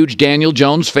not a huge Daniel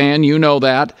Jones fan. You know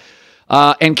that.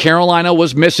 And Carolina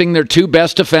was missing their 2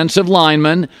 best defensive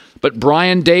linemen, but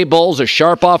Brian Daboll's a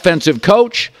sharp offensive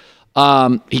coach.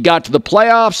 He got to the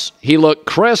playoffs. He looked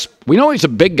crisp. We know he's a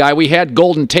big guy. We had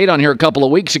Golden Tate on here a couple of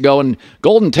weeks ago, and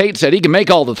Golden Tate said he can make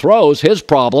all the throws. His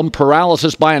problem,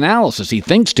 paralysis by analysis. He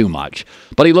thinks too much.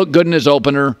 But he looked good in his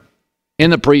opener in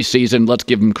the preseason. Let's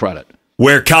give him credit.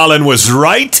 Where Colin was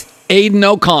right? Aiden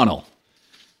O'Connell.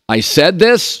 I said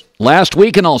this last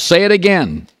week, and I'll say it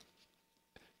again.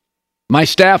 My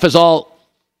staff is all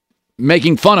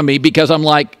making fun of me because I'm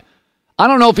like, I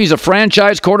don't know if he's a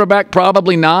franchise quarterback,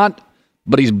 probably not,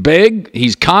 but he's big,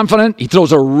 he's confident, he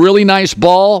throws a really nice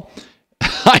ball.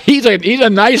 he's a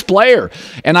nice player.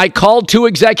 And I called 2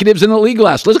 executives in the league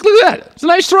last. Look at that. It's a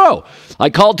nice throw. I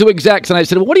called 2 execs and I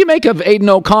said, well, what do you make of Aiden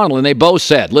O'Connell? And they both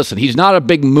said, listen, he's not a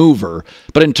big mover,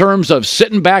 but in terms of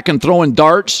sitting back and throwing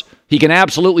darts, he can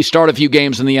absolutely start a few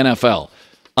games in the NFL.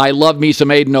 I love me some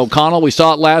Aiden O'Connell. We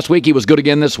saw it last week. He was good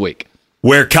again this week.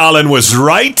 Where Colin was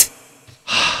right?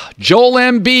 Joel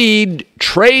Embiid,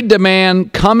 trade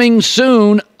demand coming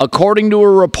soon, according to a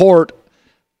report.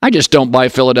 I just don't buy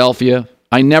Philadelphia.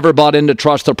 I never bought into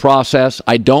trust the process.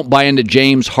 I don't buy into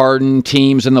James Harden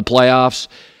teams in the playoffs.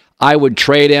 I would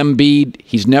trade Embiid.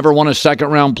 He's never won a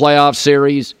second-round playoff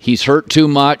series. He's hurt too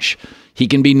much. He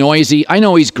can be noisy. I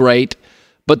know he's great.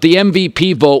 But the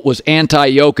MVP vote was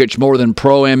anti-Jokic more than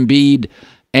pro-Embiid.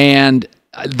 And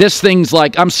this thing's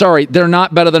like, I'm sorry, they're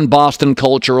not better than Boston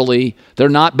culturally. They're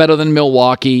not better than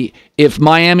Milwaukee. If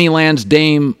Miami lands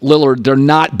Dame Lillard, they're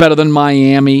not better than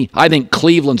Miami. I think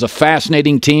Cleveland's a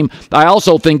fascinating team. I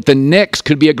also think the Knicks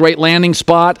could be a great landing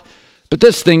spot. But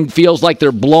this thing feels like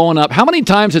they're blowing up. How many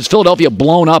times has Philadelphia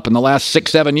blown up in the last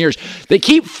 6-7 years? They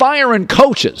keep firing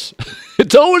coaches.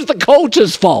 It's always the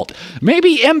coach's fault.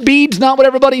 Maybe Embiid's not what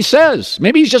everybody says.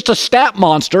 Maybe he's just a stat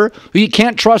monster who you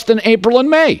can't trust in April and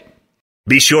May.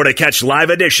 Be sure to catch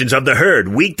live editions of The Herd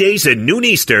weekdays at noon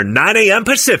Eastern, 9 a.m.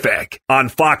 Pacific on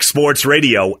Fox Sports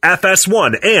Radio,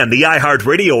 FS1, and the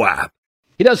iHeartRadio app.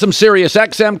 He does some Sirius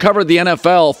XM, covered the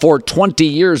NFL for 20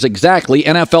 years exactly.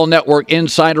 NFL Network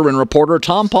insider and reporter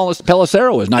Tom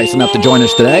Pelissero is nice enough to join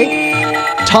us today.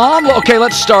 Tom, okay,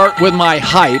 let's start with my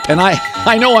hype. And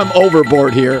I know I'm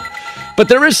overboard here, but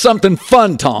there is something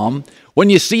fun, Tom,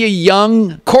 when you see a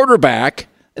young quarterback.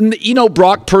 And, you know,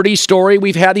 Brock Purdy's story,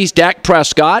 we've had these Dak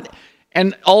Prescott,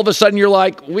 and all of a sudden you're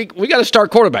like, we got to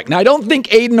start quarterback. Now, I don't think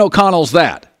Aiden O'Connell's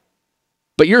that,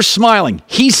 but you're smiling.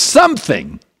 He's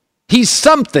something. He's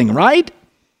something, right?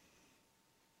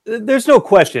 There's no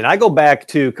question. I go back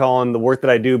to, Colin, the work that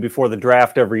I do before the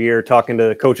draft every year, talking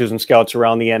to coaches and scouts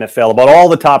around the NFL about all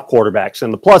the top quarterbacks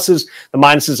and the pluses, the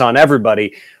minuses on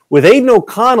everybody. With Aiden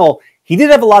O'Connell, he did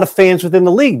have a lot of fans within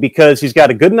the league because he's got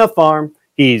a good enough arm.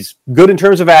 He's good in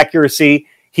terms of accuracy.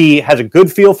 He has a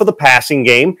good feel for the passing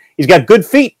game. He's got good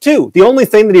feet, too. The only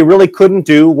thing that he really couldn't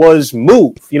do was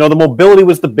move. You know, the mobility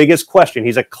was the biggest question.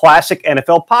 He's a classic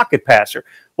NFL pocket passer.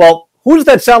 Well, who does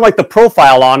that sound like the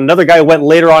profile on? Another guy who went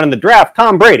later on in the draft,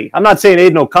 Tom Brady. I'm not saying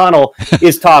Aiden O'Connell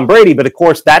is Tom Brady, but of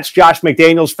course, that's Josh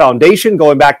McDaniels' foundation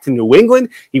going back to New England.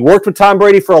 He worked with Tom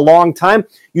Brady for a long time.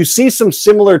 You see some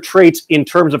similar traits in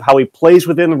terms of how he plays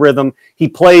within the rhythm.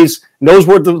 He knows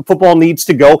where the football needs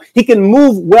to go. He can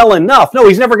move well enough. No,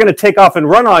 he's never going to take off and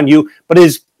run on you, but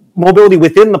his mobility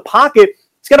within the pocket,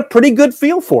 he's got a pretty good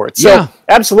feel for it. So,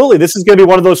 absolutely, this is going to be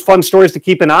one of those fun stories to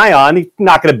keep an eye on. He's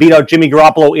not going to beat out Jimmy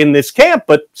Garoppolo in this camp,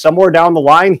 but somewhere down the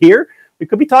line here, we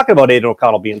could be talking about Aiden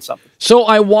O'Connell being something. So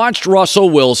I watched Russell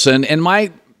Wilson, and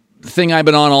my thing I've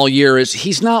been on all year is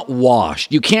he's not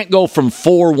washed. You can't go from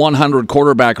 4 100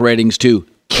 quarterback ratings to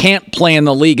can't play in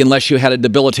the league unless you had a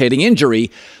debilitating injury.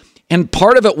 And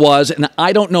part of it was, and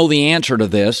I don't know the answer to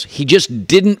this, he just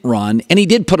didn't run, and he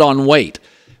did put on weight.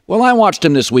 Well, I watched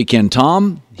him this weekend,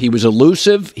 Tom. He was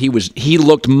elusive. He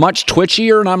looked much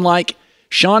twitchier, and I'm like,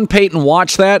 Sean Payton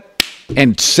watched that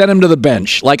and sent him to the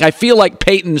bench. Like, I feel like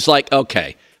Payton's like,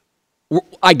 okay,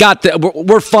 I got that.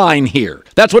 We're fine here.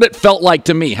 That's what it felt like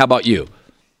to me. How about you?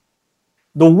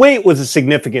 The weight was a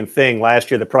significant thing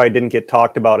last year that probably didn't get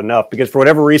talked about enough because for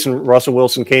whatever reason, Russell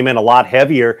Wilson came in a lot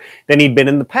heavier than he'd been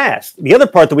in the past. The other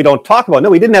part that we don't talk about,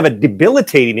 no, he didn't have a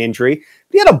debilitating injury.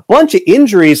 He had a bunch of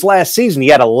injuries last season. He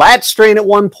had a lat strain at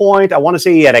one point. I want to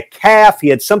say he had a calf. He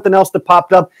had something else that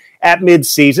popped up at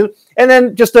midseason. And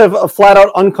then just a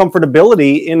flat-out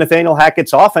uncomfortability in Nathaniel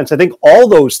Hackett's offense. I think all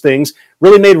those things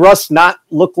really made Russ not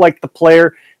look like the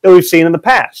player that we've seen in the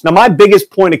past. Now, my biggest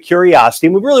point of curiosity,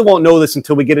 and we really won't know this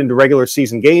until we get into regular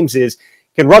season games, is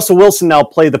can Russell Wilson now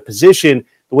play the position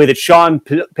the way that Sean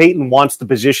Payton wants the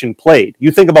position played?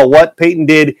 You think about what Payton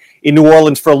did in New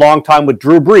Orleans for a long time with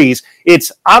Drew Brees.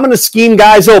 It's, I'm going to scheme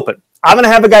guys open. I'm going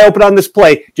to have a guy open on this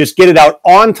play. Just get it out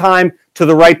on time to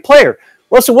the right player.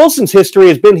 Russell Wilson's history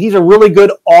has been he's a really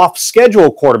good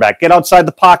off-schedule quarterback. Get outside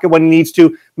the pocket when he needs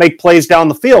to, make plays down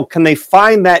the field. Can they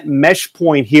find that mesh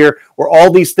point here where all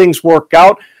these things work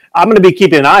out? I'm going to be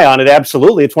keeping an eye on it,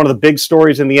 absolutely. It's one of the big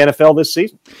stories in the NFL this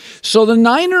season. So the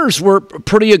Niners were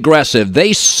pretty aggressive.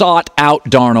 They sought out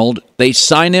Darnold. They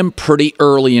signed him pretty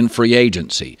early in free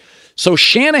agency. So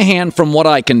Shanahan, from what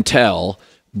I can tell,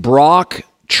 Brock,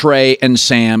 Trey, and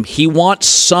Sam, he wants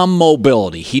some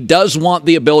mobility. He does want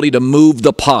the ability to move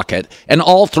the pocket, and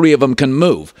all three of them can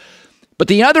move. But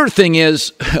the other thing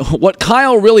is, what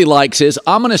Kyle really likes is,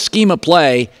 I'm going to scheme a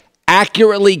play,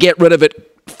 accurately get rid of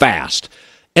it fast.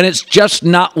 And it's just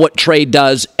not what Trey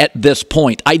does at this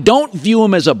point. I don't view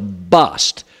him as a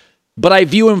bust, but I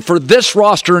view him for this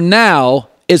roster now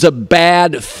as a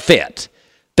bad fit.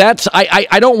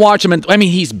 I don't watch him.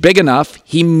 He's big enough.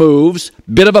 He moves,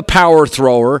 bit of a power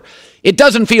thrower. It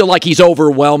doesn't feel like he's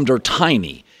overwhelmed or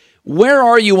tiny. Where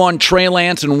are you on Trey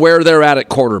Lance and where they're at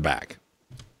quarterback?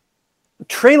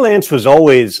 Trey Lance was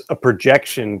always a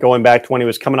projection going back to when he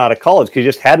was coming out of college because he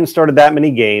just hadn't started that many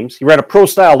games. He ran a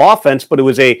pro-style offense, but it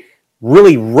was a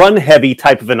really run-heavy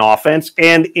type of an offense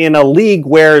and in a league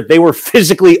where they were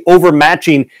physically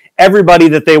overmatching everybody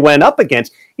that they went up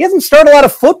against. He hasn't started a lot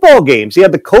of football games. He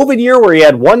had the COVID year where he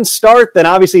had one start. Then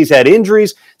obviously he's had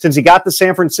injuries since he got to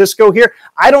San Francisco here.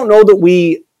 I don't know that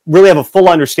we really have a full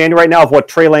understanding right now of what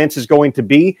Trey Lance is going to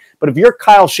be. But if you're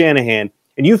Kyle Shanahan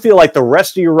and you feel like the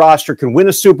rest of your roster can win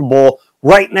a Super Bowl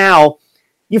right now,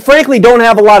 you frankly don't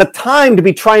have a lot of time to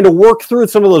be trying to work through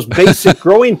some of those basic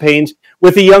growing pains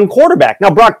with a young quarterback.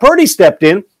 Now, Brock Purdy stepped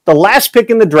in, the last pick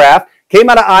in the draft, Came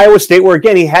out of Iowa State, where,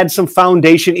 again, he had some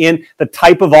foundation in the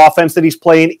type of offense that he's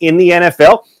playing in the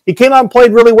NFL. He came out and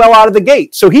played really well out of the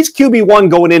gate. So he's QB1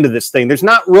 going into this thing. There's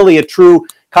not really a true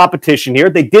competition here.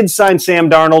 They did sign Sam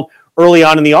Darnold early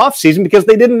on in the offseason because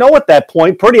they didn't know at that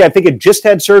point. Purdy, I think, had just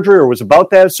had surgery or was about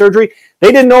to have surgery.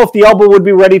 They didn't know if the elbow would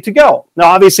be ready to go. Now,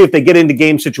 obviously, if they get into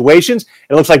game situations,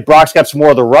 it looks like Brock's got some more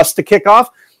of the rust to kick off.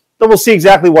 Then we'll see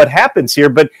exactly what happens here.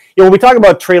 But when we talk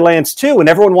about Trey Lance, too, and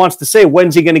everyone wants to say,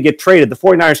 when's he going to get traded? The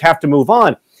 49ers have to move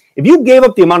on. If you gave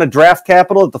up the amount of draft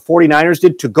capital that the 49ers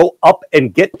did to go up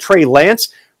and get Trey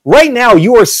Lance, right now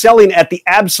you are selling at the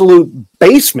absolute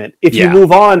basement if you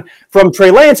move on from Trey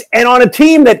Lance. And on a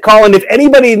team that, Colin, if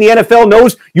anybody in the NFL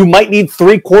knows you might need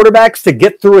 3 quarterbacks to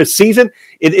get through a season,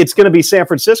 it's going to be San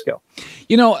Francisco.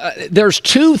 There's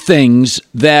 2 things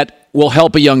that will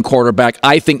help a young quarterback,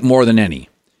 I think, more than any.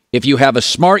 If you have a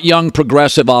smart, young,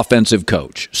 progressive offensive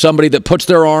coach, somebody that puts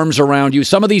their arms around you.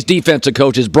 Some of these defensive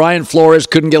coaches, Brian Flores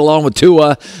couldn't get along with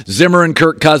Tua, Zimmer and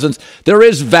Kirk Cousins. There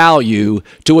is value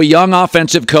to a young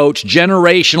offensive coach.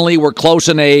 Generationally, we're close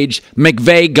in age.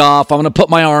 McVay, Goff, I'm going to put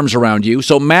my arms around you.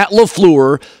 So Matt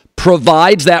LaFleur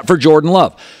provides that for Jordan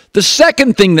Love. The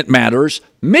second thing that matters,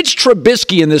 Mitch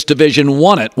Trubisky in this division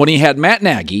won it when he had Matt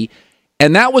Nagy,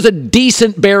 and that was a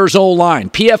decent Bears O-line.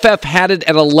 PFF had it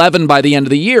at 11 by the end of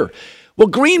the year. Well,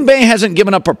 Green Bay hasn't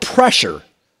given up a pressure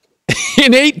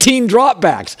in 18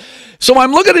 dropbacks. So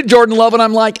I'm looking at Jordan Love, and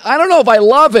I'm like, I don't know if I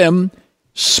love him.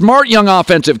 Smart young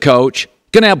offensive coach,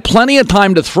 going to have plenty of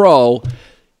time to throw.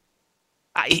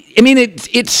 I mean,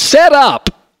 it's set up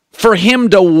for him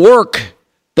to work.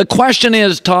 The question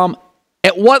is, Tom,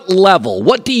 at what level?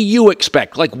 What do you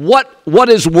expect? Like, what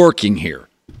is working here?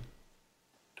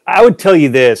 I would tell you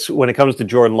this when it comes to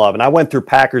Jordan Love, and I went through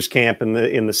Packers camp in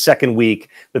the second week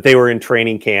that they were in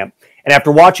training camp. And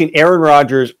after watching Aaron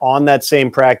Rodgers on that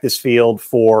same practice field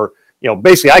for,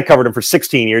 basically I covered him for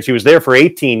 16 years. He was there for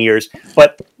 18 years.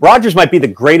 But Rodgers might be the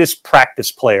greatest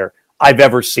practice player I've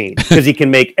ever seen because he can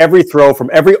make every throw from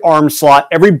every arm slot,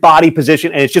 every body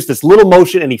position, and it's just this little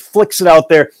motion, and he flicks it out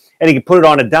there, and he can put it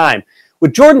on a dime.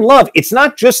 With Jordan Love, it's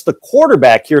not just the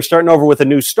quarterback here starting over with a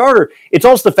new starter. It's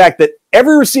also the fact that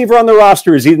every receiver on the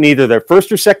roster is in either their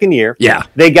first or second year. Yeah.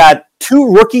 They got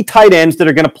 2 rookie tight ends that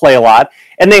are going to play a lot,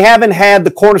 and they haven't had the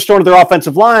cornerstone of their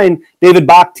offensive line, David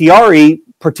Bakhtiari,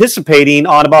 participating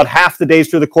on about half the days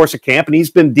through the course of camp, and he's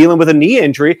been dealing with a knee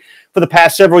injury for the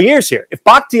past several years here. If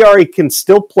Bakhtiari can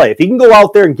still play, if he can go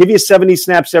out there and give you 70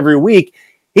 snaps every week,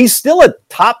 he's still a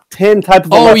top 10 type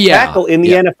of left tackle in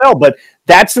the NFL, but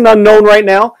that's an unknown right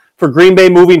now for Green Bay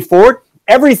moving forward.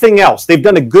 Everything else, they've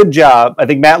done a good job, I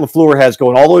think Matt LaFleur has,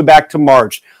 going all the way back to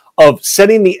March, of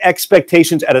setting the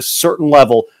expectations at a certain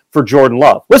level for Jordan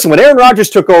Love. Listen, when Aaron Rodgers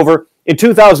took over in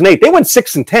 2008, they went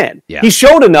 6-10. Yeah. He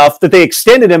showed enough that they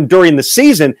extended him during the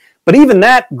season, but even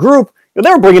that group, they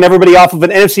were bringing everybody off of an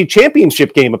NFC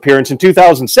Championship game appearance in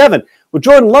 2007. With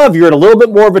Jordan Love, you're in a little bit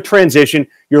more of a transition.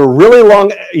 You're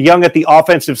really young at the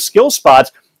offensive skill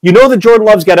spots. You know that Jordan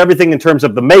Love's got everything in terms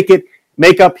of the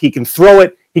makeup. He can throw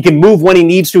it. He can move when he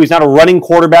needs to. He's not a running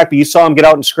quarterback, but you saw him get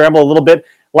out and scramble a little bit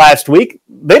last week.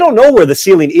 They don't know where the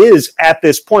ceiling is at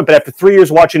this point, but after 3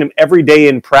 years watching him every day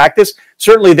in practice,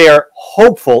 certainly they are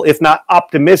hopeful, if not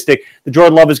optimistic, that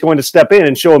Jordan Love is going to step in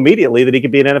and show immediately that he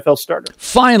could be an NFL starter.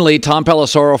 Finally, Tom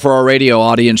Pelissero, for our radio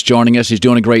audience joining us, he's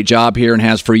doing a great job here and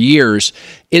has for years,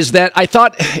 is that I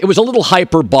thought it was a little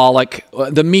hyperbolic.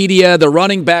 The media, the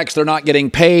running backs, they're not getting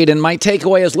paid. And my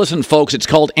takeaway is, listen, folks, it's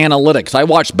called analytics. I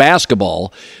watched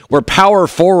basketball where power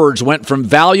forwards went from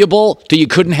valuable to you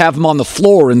couldn't have them on the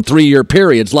floor in 3-year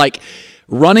periods. Like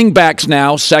running backs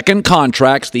now, second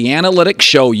contracts, the analytics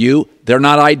show you they're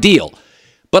not ideal.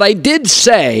 But I did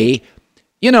say,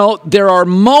 there are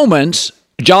moments,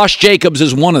 Josh Jacobs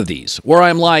is one of these, where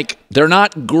I'm like, they're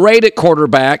not great at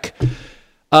quarterback.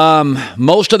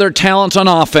 Most of their talent's on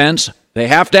offense. They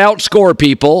have to outscore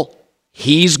people.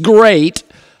 He's great.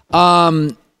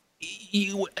 There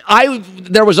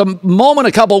was a moment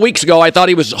a couple of weeks ago I thought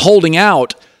he was holding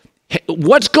out.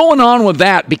 What's going on with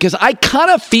that? Because I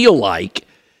kind of feel like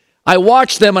I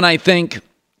watch them and I think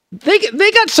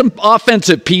they got some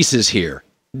offensive pieces here.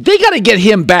 They got to get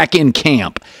him back in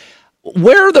camp.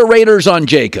 Where are the Raiders on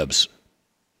Jacobs?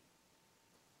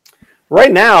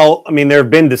 Right now, there have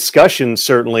been discussions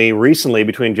certainly recently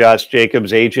between Josh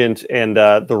Jacobs' agent and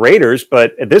the Raiders,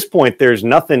 but at this point, there's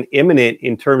nothing imminent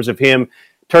in terms of him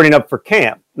turning up for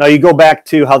camp. Now, you go back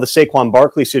to how the Saquon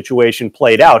Barkley situation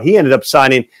played out. He ended up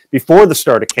signing before the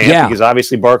start of camp because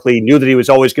obviously Barkley knew that he was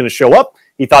always going to show up.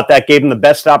 He thought that gave him the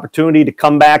best opportunity to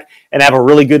come back and have a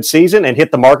really good season and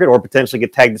hit the market or potentially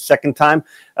get tagged the second time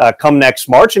come next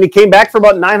March. And he came back for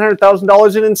about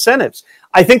 $900,000 in incentives.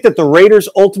 I think that the Raiders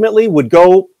ultimately would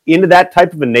go into that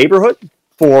type of a neighborhood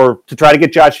to try to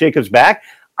get Josh Jacobs back.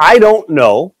 I don't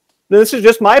know. This is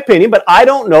just my opinion, but I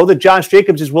don't know that Josh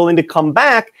Jacobs is willing to come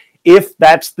back if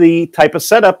that's the type of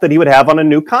setup that he would have on a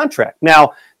new contract.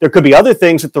 Now, there could be other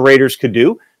things that the Raiders could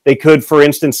do. They could, for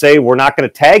instance, say, we're not going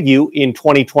to tag you in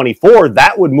 2024.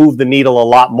 That would move the needle a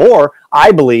lot more,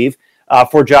 I believe,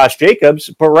 for Josh Jacobs.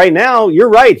 But right now, you're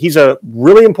right. He's a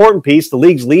really important piece. The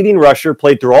league's leading rusher,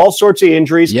 played through all sorts of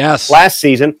injuries last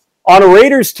season on a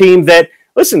Raiders team that,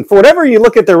 listen, for whatever you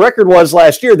look at their record was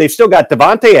last year, they've still got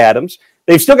Devontae Adams.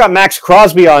 They've still got Max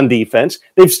Crosby on defense.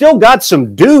 They've still got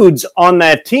some dudes on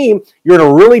that team. You're in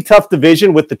a really tough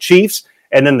division with the Chiefs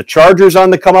and then the Chargers on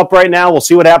the come up right now. We'll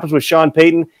see what happens with Sean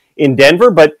Payton in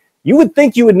Denver, but you would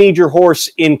think you would need your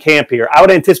horse in camp here. I would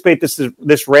anticipate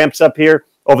this ramps up here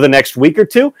over the next week or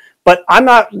two, but I'm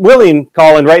not willing,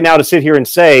 Colin, right now to sit here and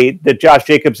say that Josh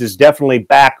Jacobs is definitely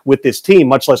back with this team,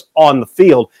 much less on the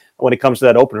field when it comes to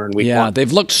that opener in week 1. Yeah,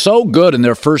 they've looked so good in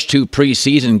their first 2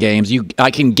 preseason games. I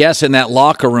can guess in that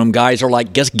locker room, guys are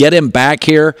like, just get him back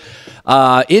here.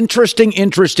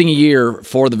 Interesting year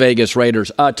for the Vegas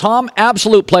Raiders. Tom,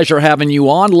 absolute pleasure having you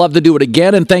on. Love to do it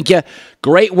again, and thank you.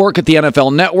 Great work at the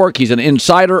NFL Network. He's an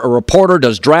insider, a reporter,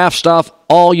 does draft stuff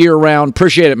all year round.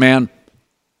 Appreciate it, man.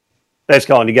 Thanks,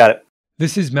 Colin. You got it.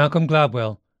 This is Malcolm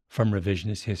Gladwell from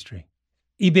Revisionist History.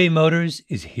 eBay Motors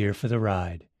is here for the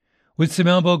ride. With some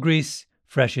elbow grease,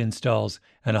 fresh installs,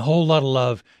 and a whole lot of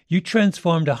love, you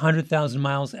transformed 100,000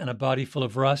 miles and a body full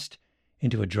of rust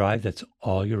into a drive that's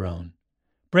all your own.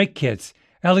 Brake kits,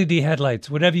 LED headlights,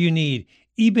 whatever you need,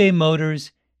 eBay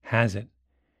Motors has it.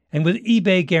 And with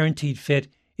eBay Guaranteed Fit,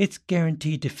 it's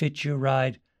guaranteed to fit your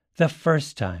ride the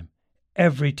first time,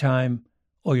 every time,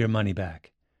 or your money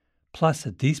back. Plus,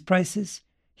 at these prices,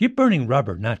 you're burning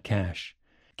rubber, not cash.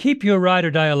 Keep your ride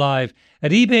or die alive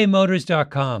at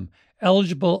ebaymotors.com.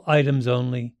 Eligible items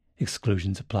only.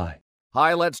 Exclusions apply.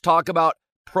 Hi, let's talk about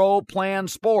Pro Plan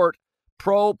Sport.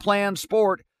 Pro Plan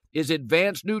Sport is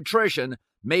advanced nutrition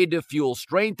made to fuel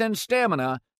strength and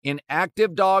stamina in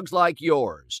active dogs like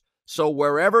yours. So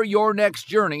wherever your next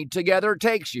journey together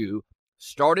takes you,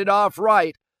 start it off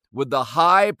right with the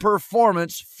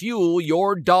high-performance fuel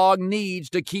your dog needs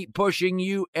to keep pushing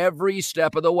you every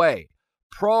step of the way.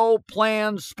 Pro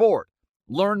Plan Sport.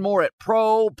 Learn more at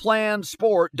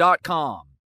ProPlansport.com.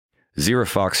 Zero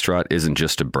Foxtrot isn't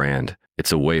just a brand,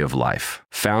 it's a way of life.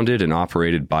 Founded and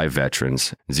operated by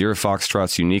veterans, Zero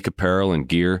Foxtrot's unique apparel and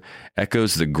gear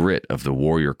echoes the grit of the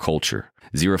warrior culture.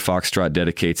 Zero Foxtrot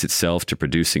dedicates itself to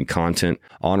producing content,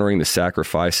 honoring the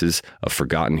sacrifices of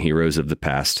forgotten heroes of the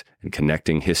past, and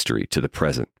connecting history to the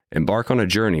present. Embark on a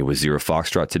journey with Zero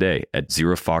Foxtrot today at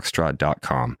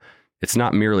ZeroFoxtrot.com. It's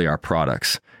not merely our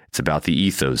products, it's about the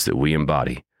ethos that we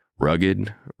embody.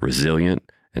 Rugged, resilient,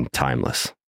 and timeless.